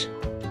thing is,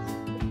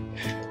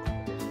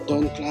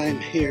 don't climb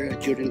here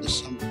during the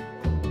summer,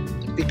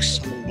 the big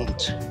summer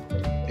months,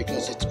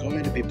 because it's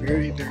going to be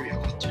very, very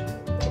hot,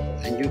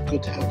 and you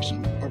could have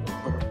some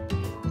heartburn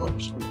or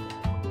some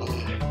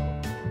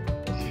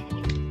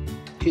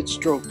heat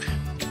stroke.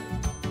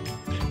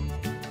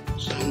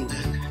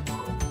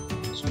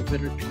 So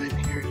better climb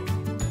here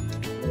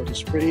for the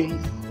spring,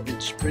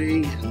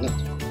 mid-spring, and not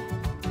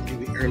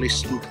maybe early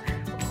summer,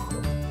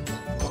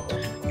 but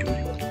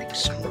during the big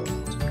summer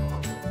months.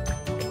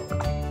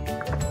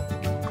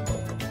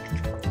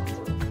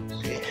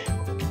 See,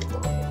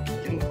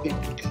 young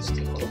people can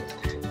still do it.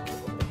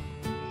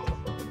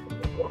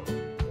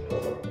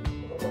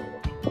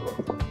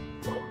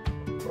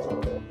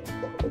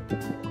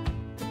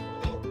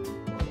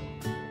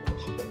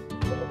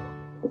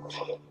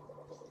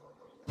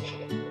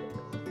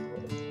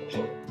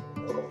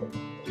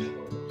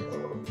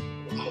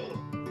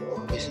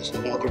 This is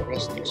another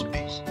resting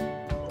space.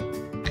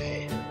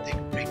 Okay, take a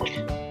break.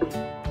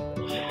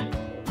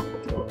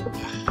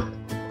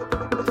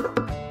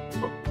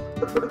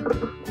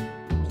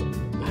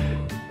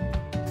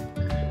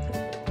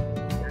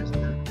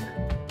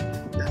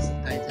 That's the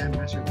Titan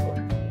Reservoir.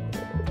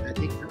 I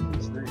think that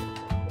one's the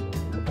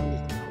upper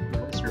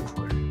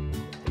reservoir.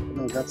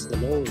 No, that's the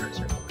lower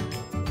reservoir.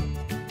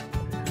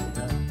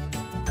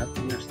 That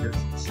one is the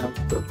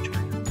south of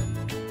China.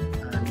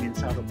 I mean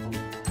south of Hong Kong.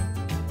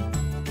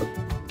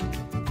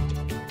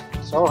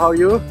 So how are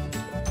you?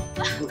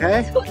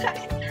 Okay?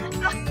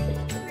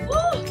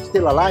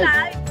 Still alive?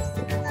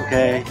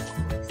 Okay.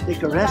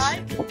 Take a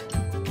rest.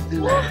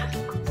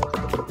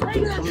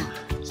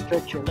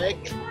 Stretch your leg.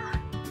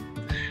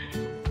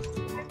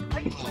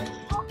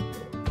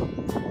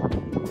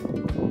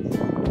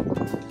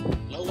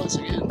 Hello once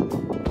again.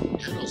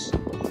 Hellos.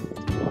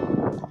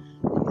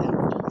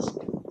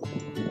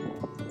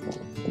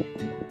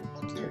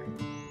 Butler.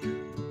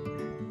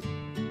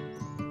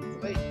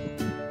 Wait.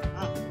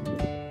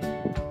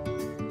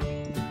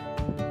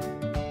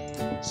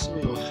 So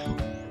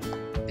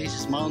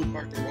Mount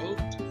Butler Road.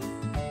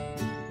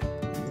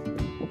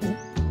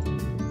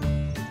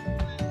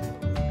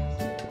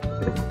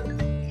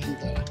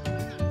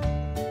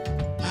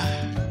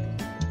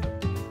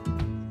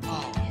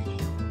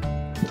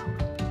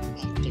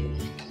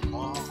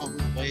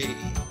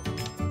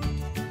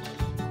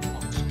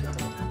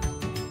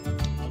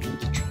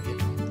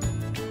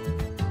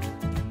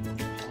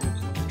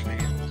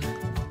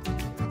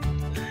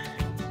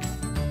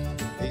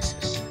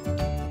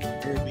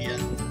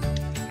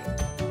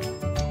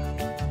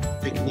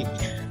 Picnic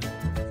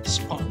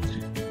spot.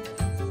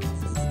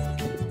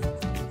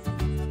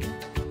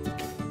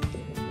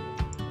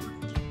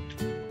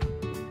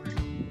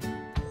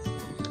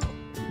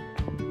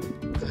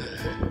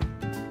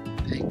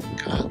 Thank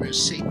God we're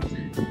safe. I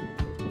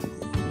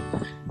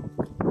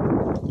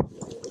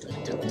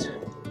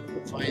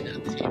could find a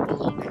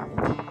table,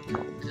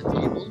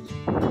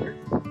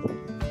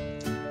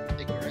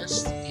 take a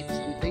rest, eat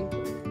something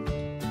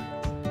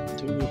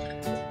to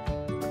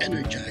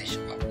energize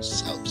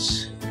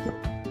ourselves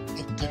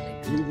after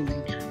a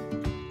grueling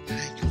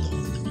hike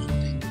along the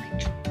mountain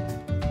peak.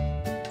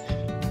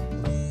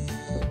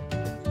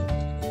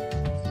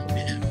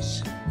 Yes.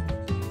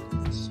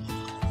 So,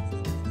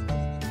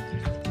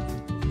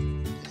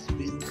 it's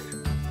been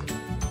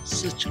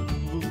such a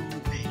long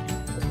day.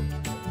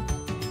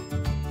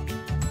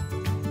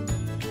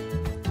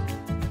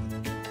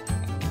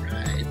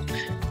 Alright,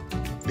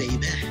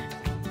 baby.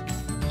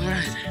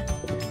 Alright,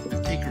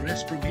 we'll take a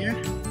rest from here.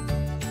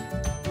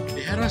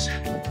 Viajeros.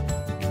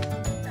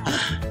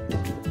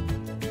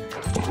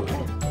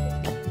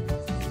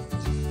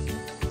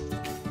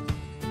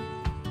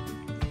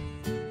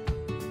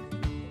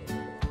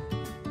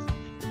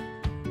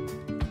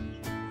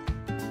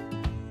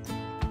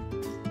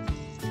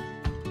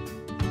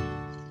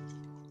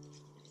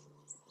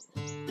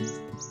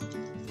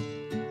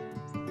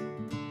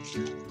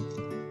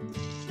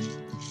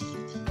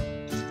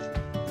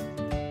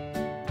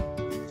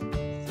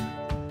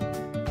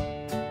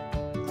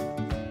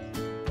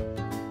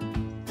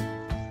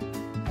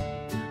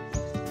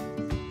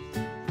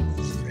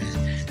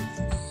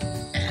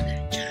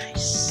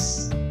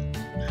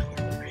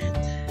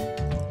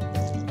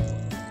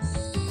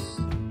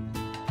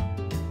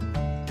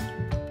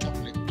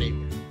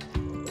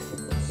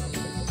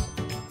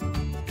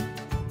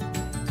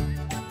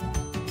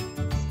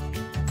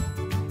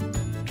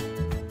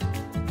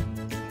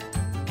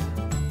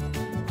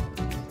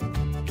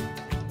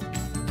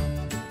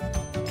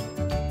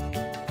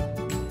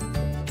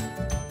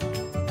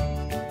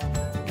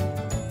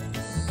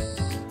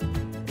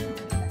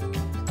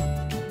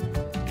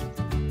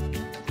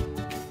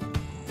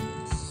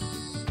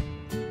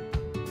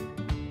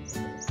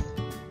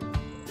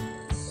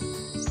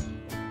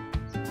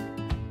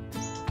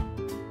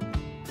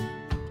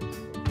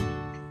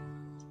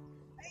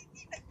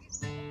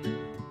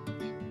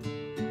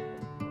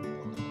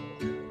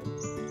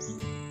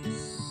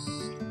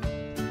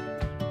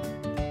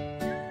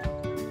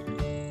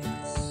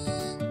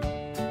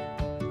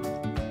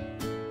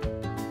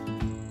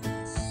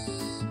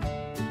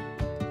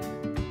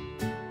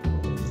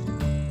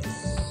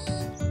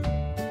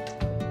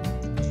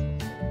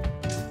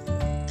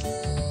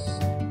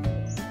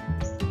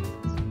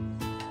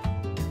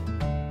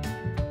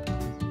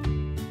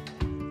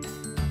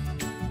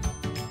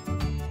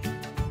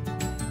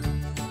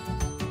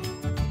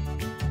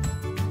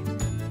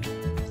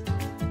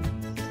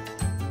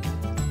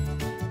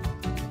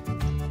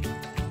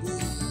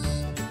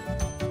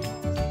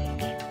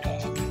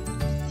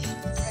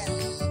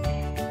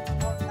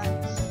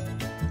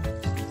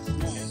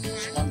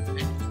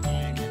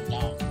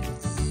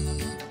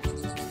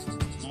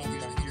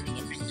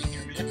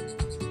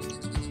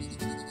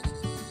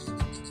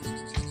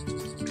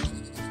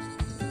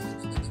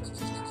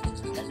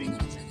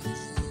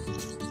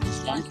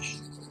 Lunch.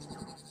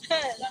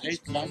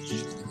 Late lunch.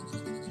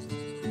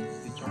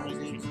 It's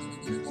already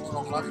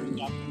 4 o'clock in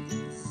the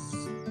afternoon.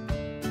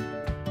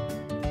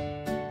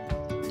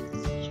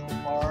 So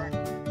far,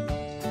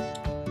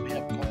 we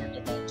have covered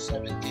about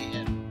 7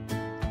 a.m.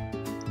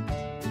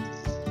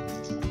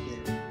 After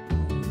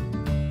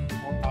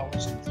 4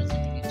 hours and 20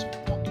 minutes of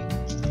walking.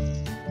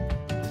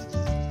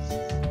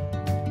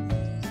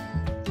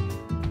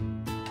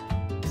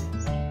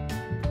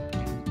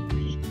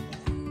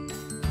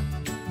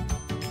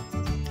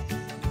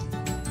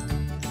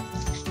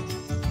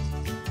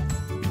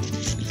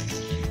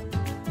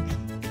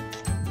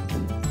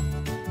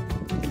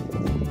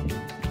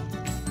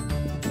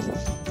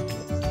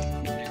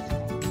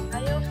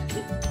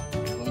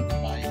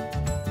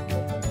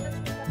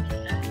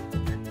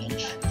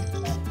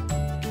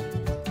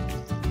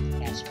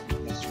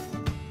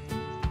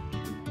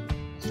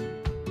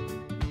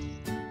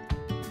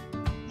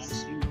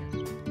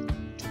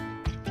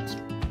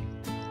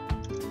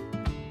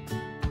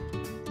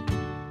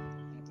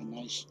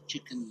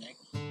 Chicken leg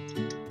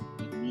with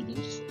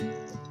noodles.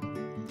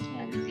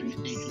 Our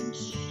imitation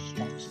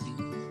shark steak.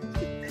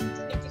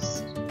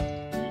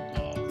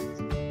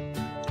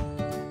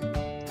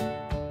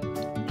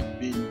 With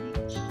bean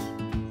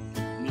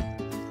meat,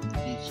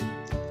 meat,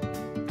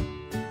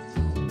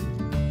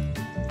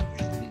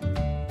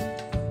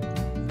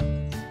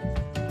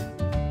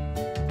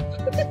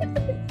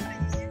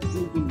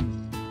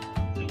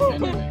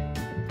 Anyway,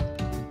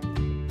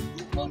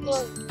 what is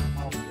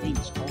our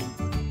friends home?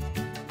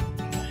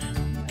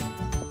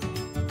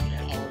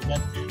 Our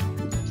vet.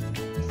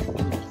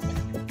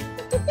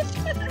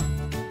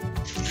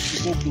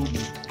 Go to me.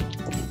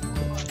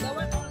 That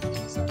one already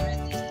is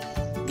already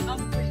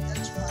hungry,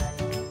 that's why.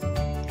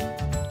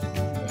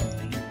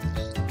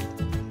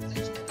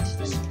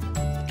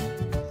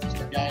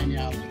 Gaya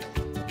niya ako.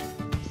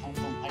 Hong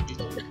Kong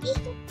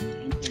Agricultural.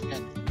 Don't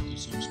forget to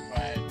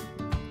subscribe.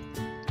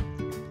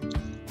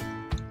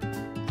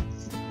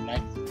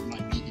 Like my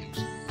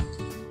videos.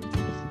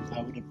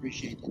 I would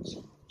appreciate it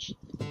so much.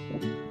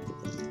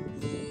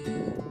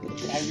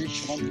 If I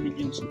reach 1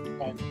 million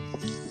subscribers,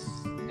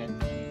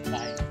 then I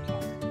buy a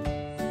car.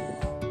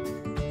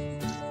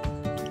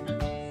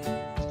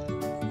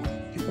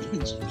 You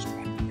can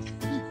subscribe.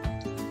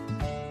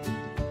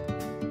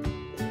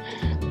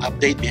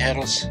 Update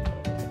Viajeros.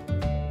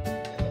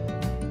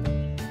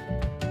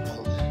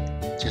 Well,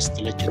 just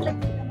to let you know,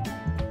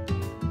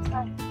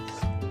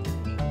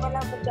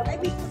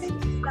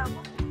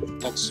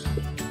 that's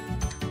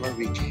where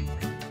we came.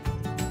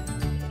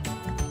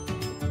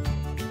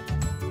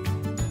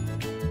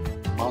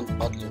 Mount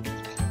Butler.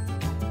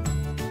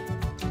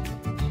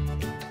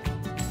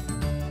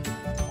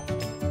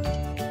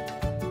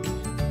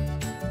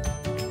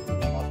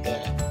 Then up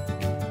there,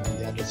 on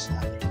the other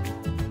side,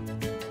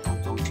 Hong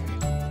Kong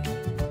Trail,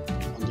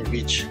 on the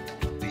ridge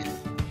between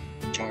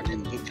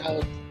Jordan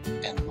Lookout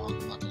and Mount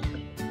Butler.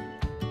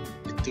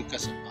 It took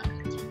us about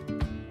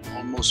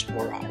almost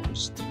 4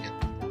 hours to get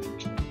back.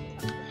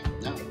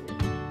 Now,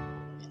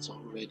 it's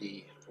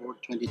already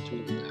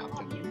 4:22 in the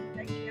afternoon.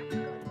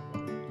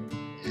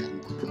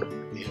 And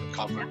we have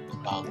covered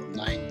about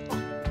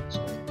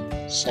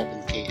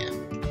 7 km.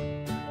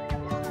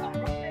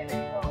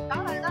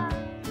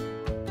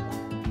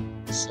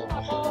 So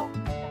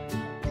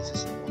this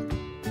is a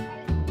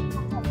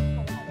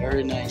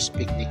very nice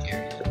picnic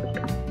area.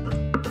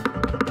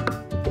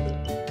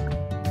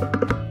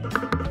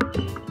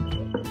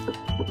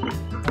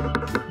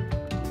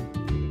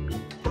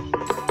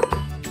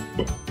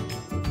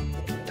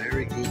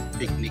 Very good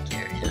picnic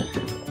area.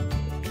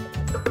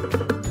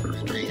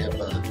 And they have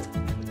a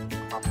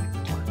public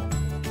park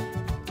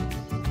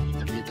in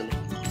the middle of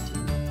the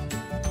mountain.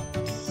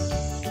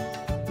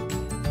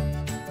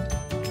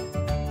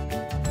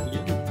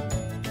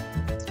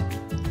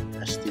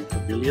 Resting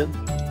pavilion.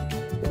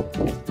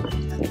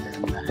 And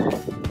then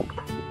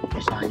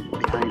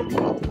behind me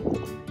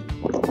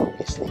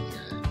is the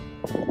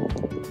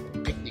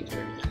picnic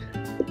area.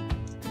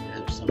 We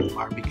have some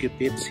barbecue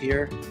pits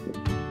here.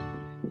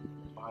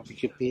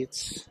 Barbecue pits.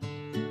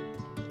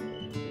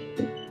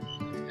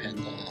 And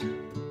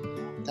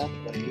that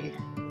way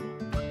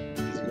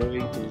is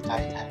going to the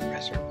Titan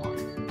Reservoir,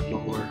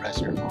 Lower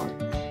Reservoir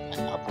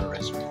and Upper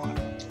Reservoir.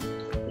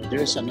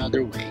 There's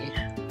another way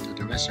to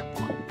the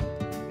reservoir,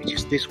 which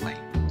is this way.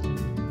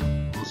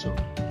 Also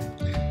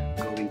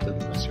going to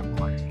the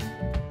reservoir.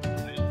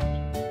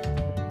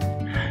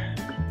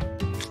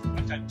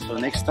 So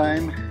next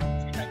time,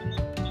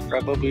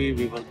 probably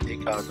we will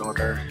take our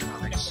daughter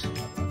Alex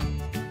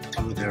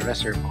to the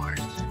reservoir.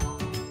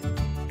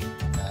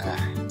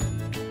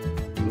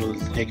 We will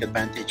take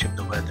advantage of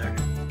the weather.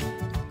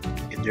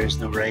 If there's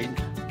no rain,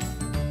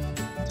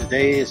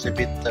 today is a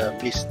bit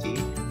misty,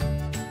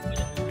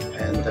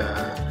 and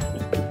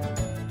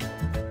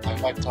my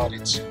wife thought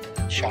it's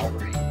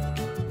showering,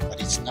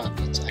 but it's not.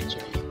 It's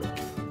actually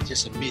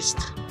just a mist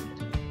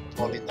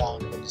falling down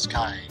from the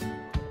sky.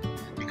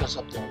 And because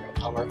of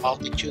our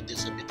altitude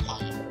is a bit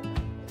high,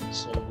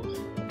 so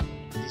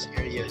this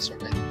area is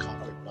already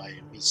covered by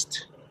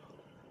mist,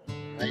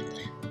 right?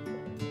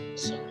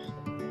 So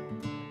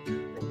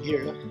from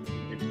here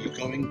you're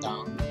going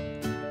down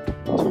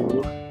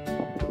to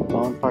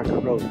Mount Butler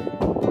Road,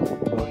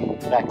 going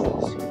back to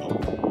the city.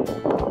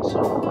 So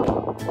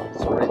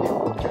it's already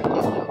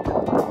 4:30 now.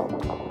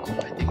 So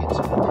I think it's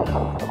good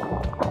enough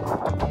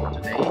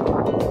today.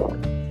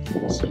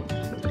 So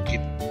we'll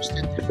keep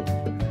posted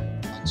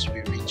once we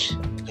reach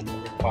the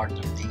lower part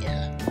of the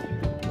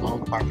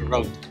Mount Butler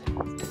Road.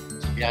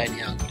 It's behind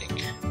the Agricultural.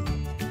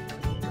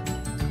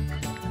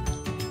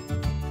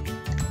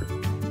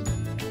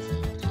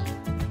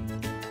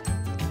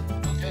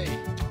 Okay,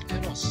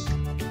 Eros.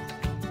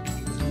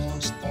 We will now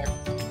start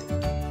the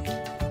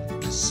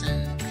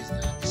descent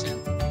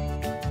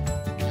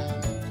down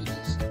to the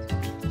city.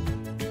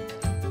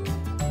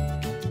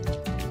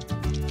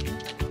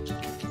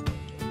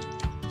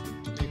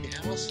 Baby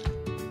Eros,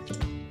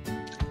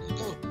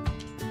 go.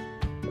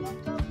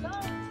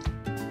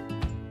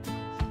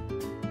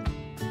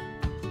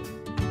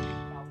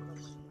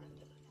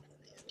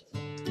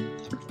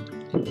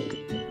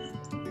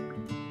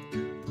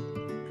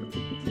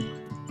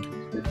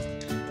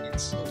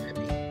 It's so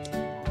heavy.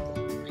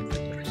 My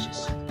good gracious.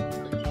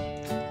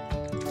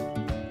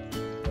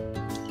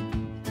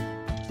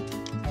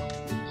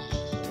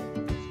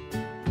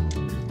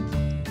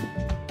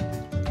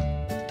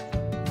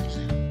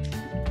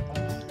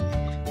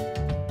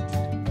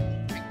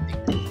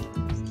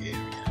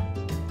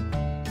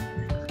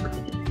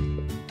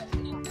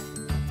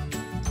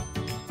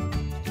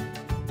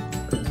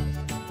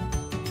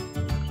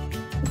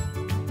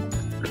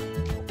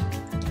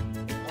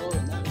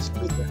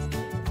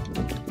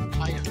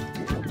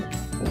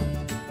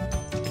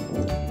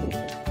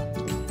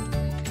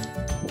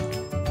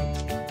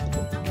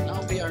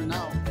 are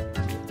now.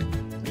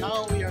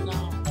 We are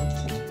now.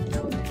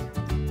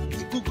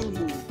 Google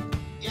Move.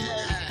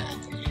 Yeah.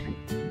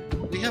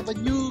 We have a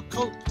new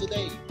coat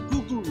today.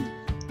 Google.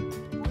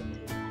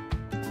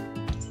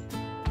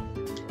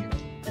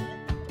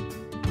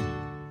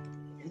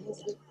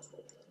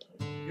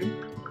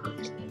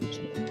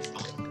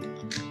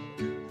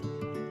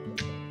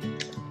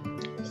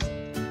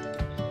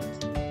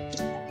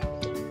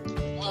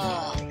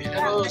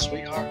 Because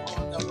we are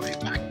on the way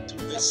back to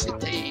the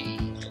city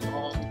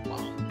along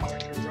Mount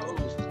Butler Road.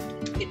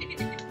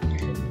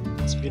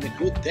 It's been a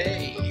good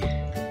day.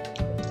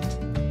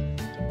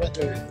 The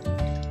weather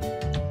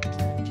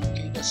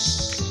gave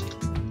us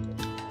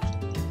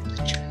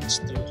the chance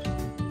to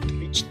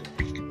reach the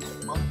peak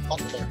of Mount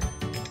Butler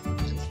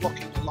and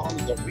walking along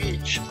the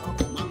ridge of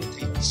the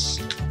mountains.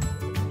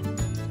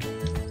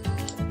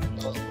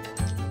 Well,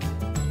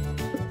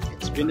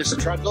 it's been a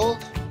struggle,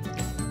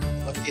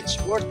 but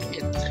it's worth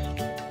it.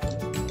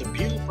 The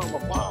view from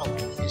above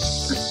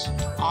is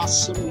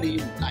awesomely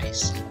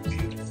nice and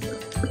beautiful.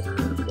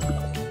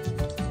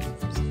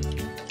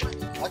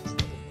 What?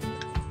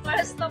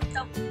 First stop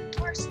the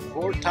first.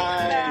 More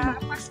time.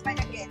 First by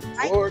again.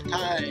 More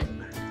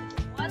time.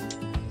 What?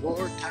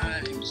 More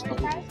times. More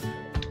time?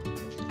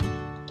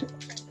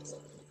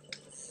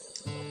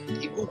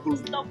 I-Google.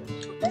 Stop.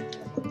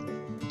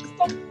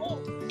 Stop. Oh.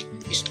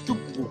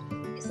 Istubo.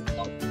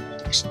 Stop.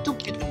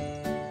 Stupido.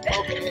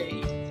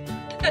 Okay.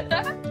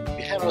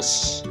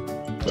 Viajeros,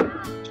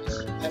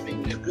 just having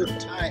a good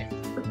time,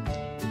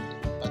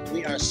 but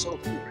we are so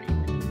hungry,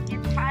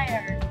 Get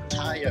tired.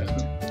 tired,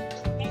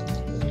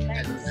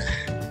 and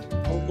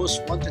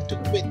almost wanted to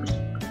quit,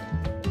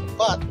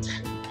 but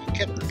we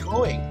kept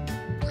going,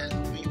 and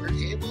we were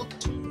able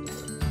to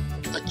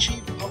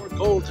achieve our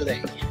goal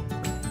today.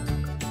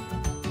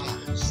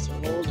 So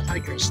all the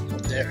hikers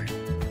out there,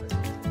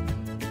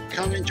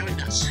 come and join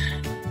us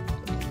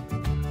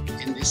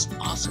in this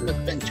awesome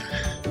adventure.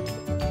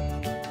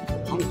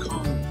 Hong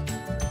Kong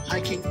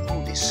Hiking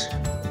Oldies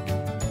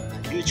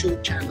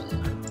YouTube channel.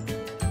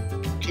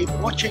 Keep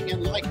watching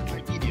and like my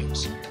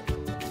videos,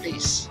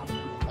 please.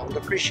 I would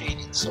appreciate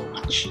it so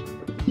much.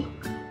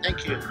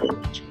 Thank you for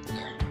watching.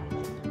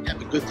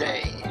 Have a good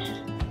day.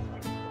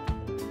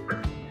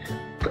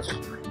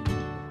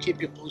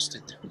 Keep you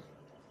posted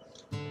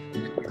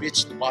when we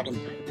reach the bottom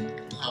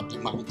of the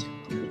mountain.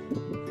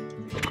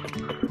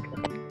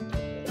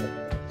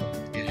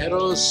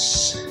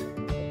 Viajeros,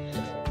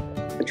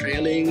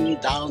 trailing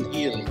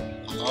downhill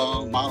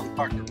along Mount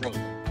Butler Road,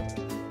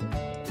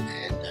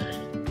 and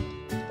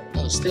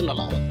well, still a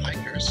lot of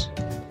hikers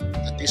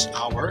at this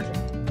hour,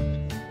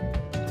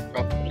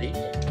 probably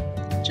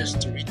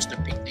just to reach the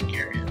picnic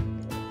area.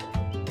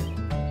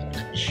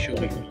 Let me show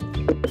you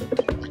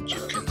what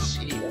you can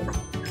see.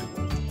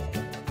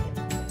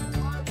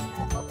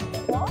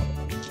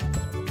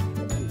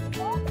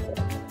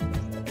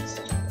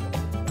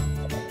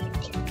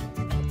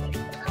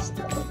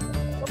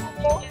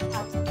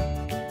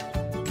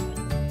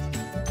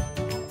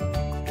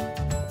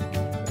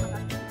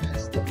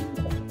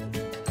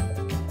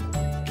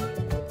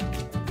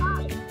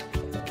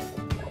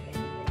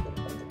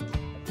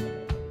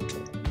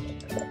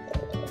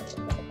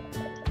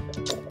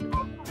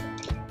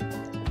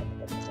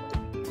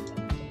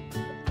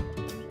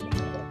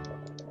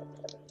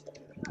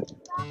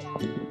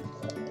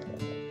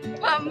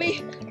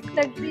 Mami,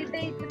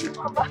 nag-day trip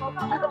pa ba?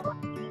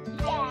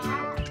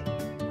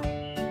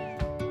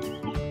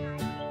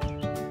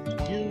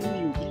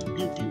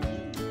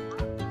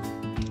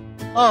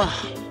 Ah,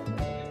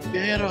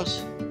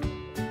 viajeros.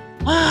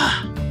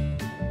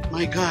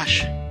 My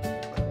gosh.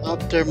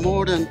 After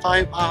more than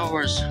 5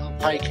 hours of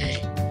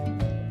hiking,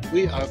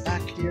 we are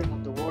back here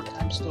at the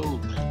wartime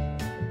stove.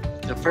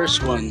 The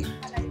first one.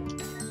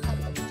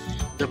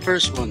 The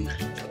first one.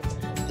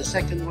 The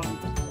second one.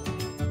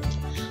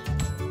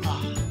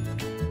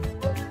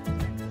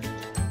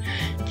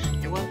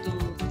 You want to...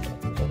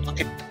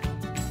 Okay.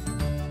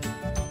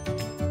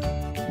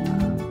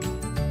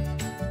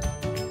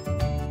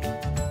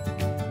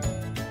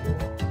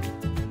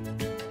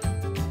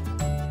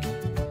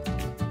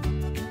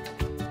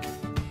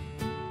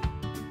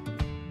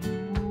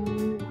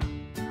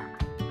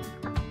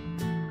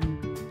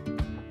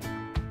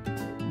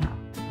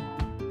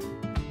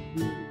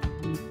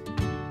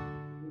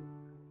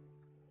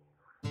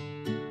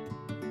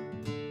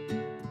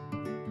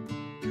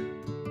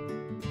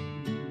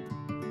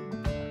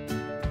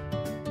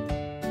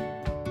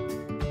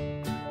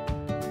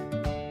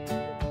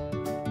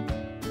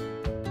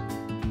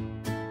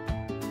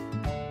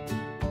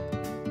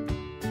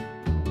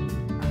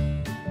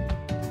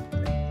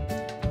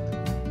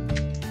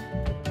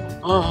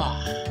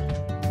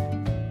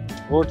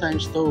 Wartime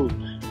stove,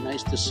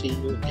 nice to see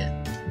you again.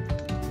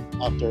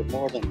 After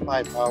more than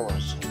 5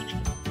 hours of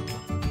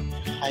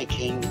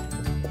hiking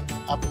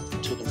up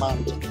to the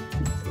mountain,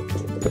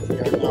 we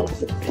are now on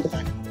the way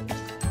back.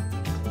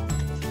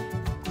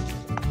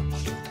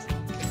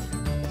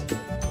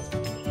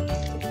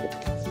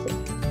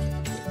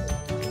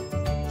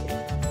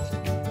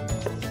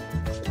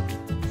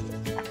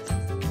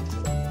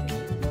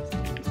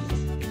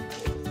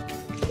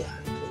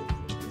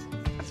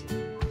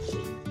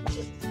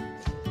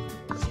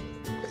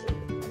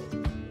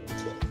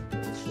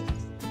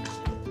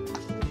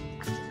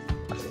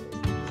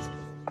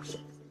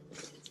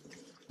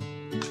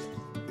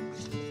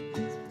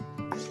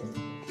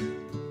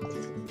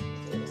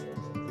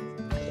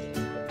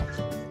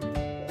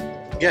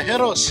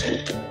 Viajeros,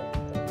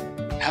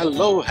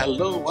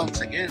 hello once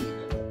again.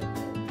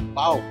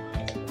 Wow,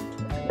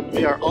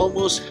 we are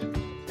almost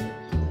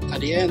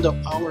at the end of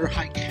our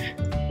hike.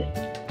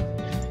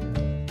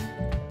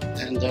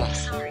 And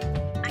sorry,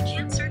 I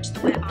can't search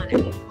the web on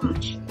Apple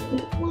Watch.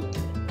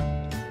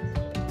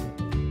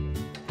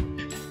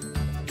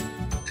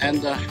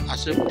 And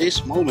as of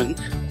this moment,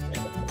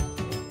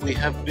 we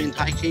have been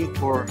hiking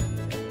for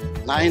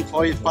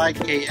 9.5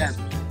 km.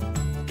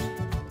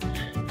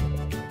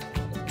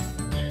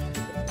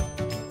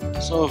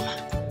 So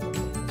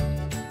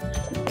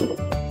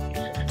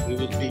we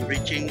will be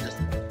reaching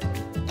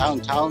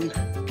downtown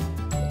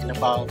in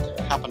about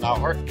half an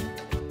hour.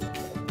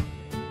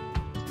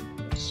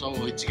 So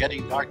it's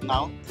getting dark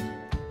now.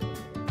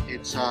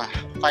 It's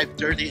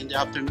 5:30 in the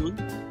afternoon.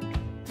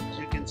 As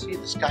you can see,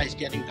 the sky is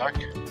getting dark.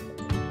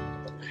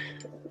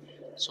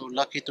 So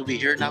lucky to be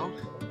here now.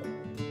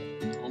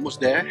 Almost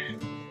there.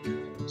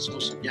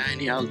 So sa biyahe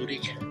ni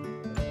Aldurig.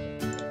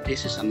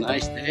 This is a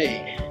nice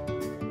day.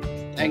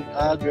 Thank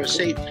God we're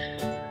safe.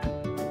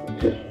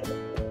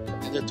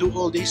 And the two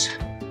oldies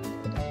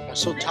are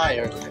so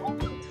tired.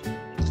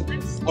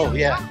 Oh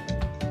yeah,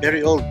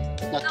 very old,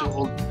 not too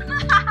old.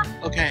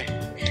 Okay,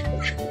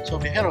 so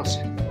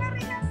viajeros,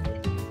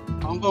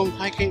 I'm going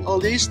hiking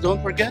oldies.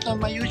 Don't forget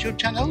on my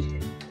YouTube channel,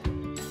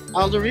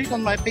 Aldurig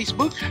on my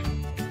Facebook.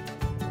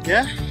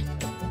 Yeah,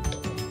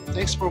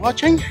 thanks for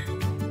watching.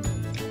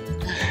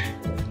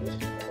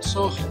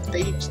 So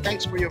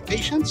thanks for your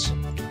patience.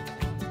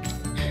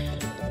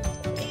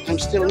 I'm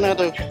still not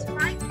a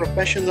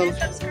professional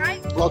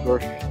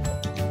vlogger,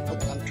 but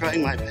I'm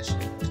trying my best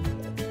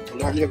to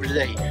learn every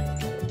day.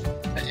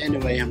 But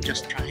anyway, I'm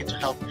just trying to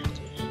help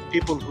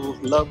people who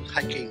love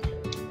hiking,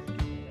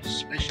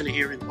 especially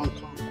here in Hong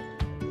Kong.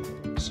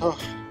 So,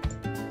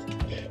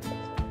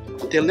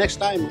 until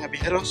next time, mga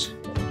viajeros,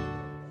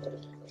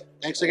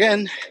 thanks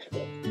again,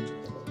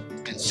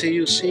 and see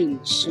you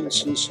soon.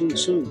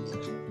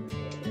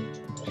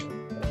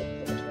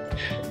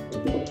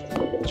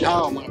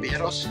 Ciao, mga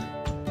viajeros.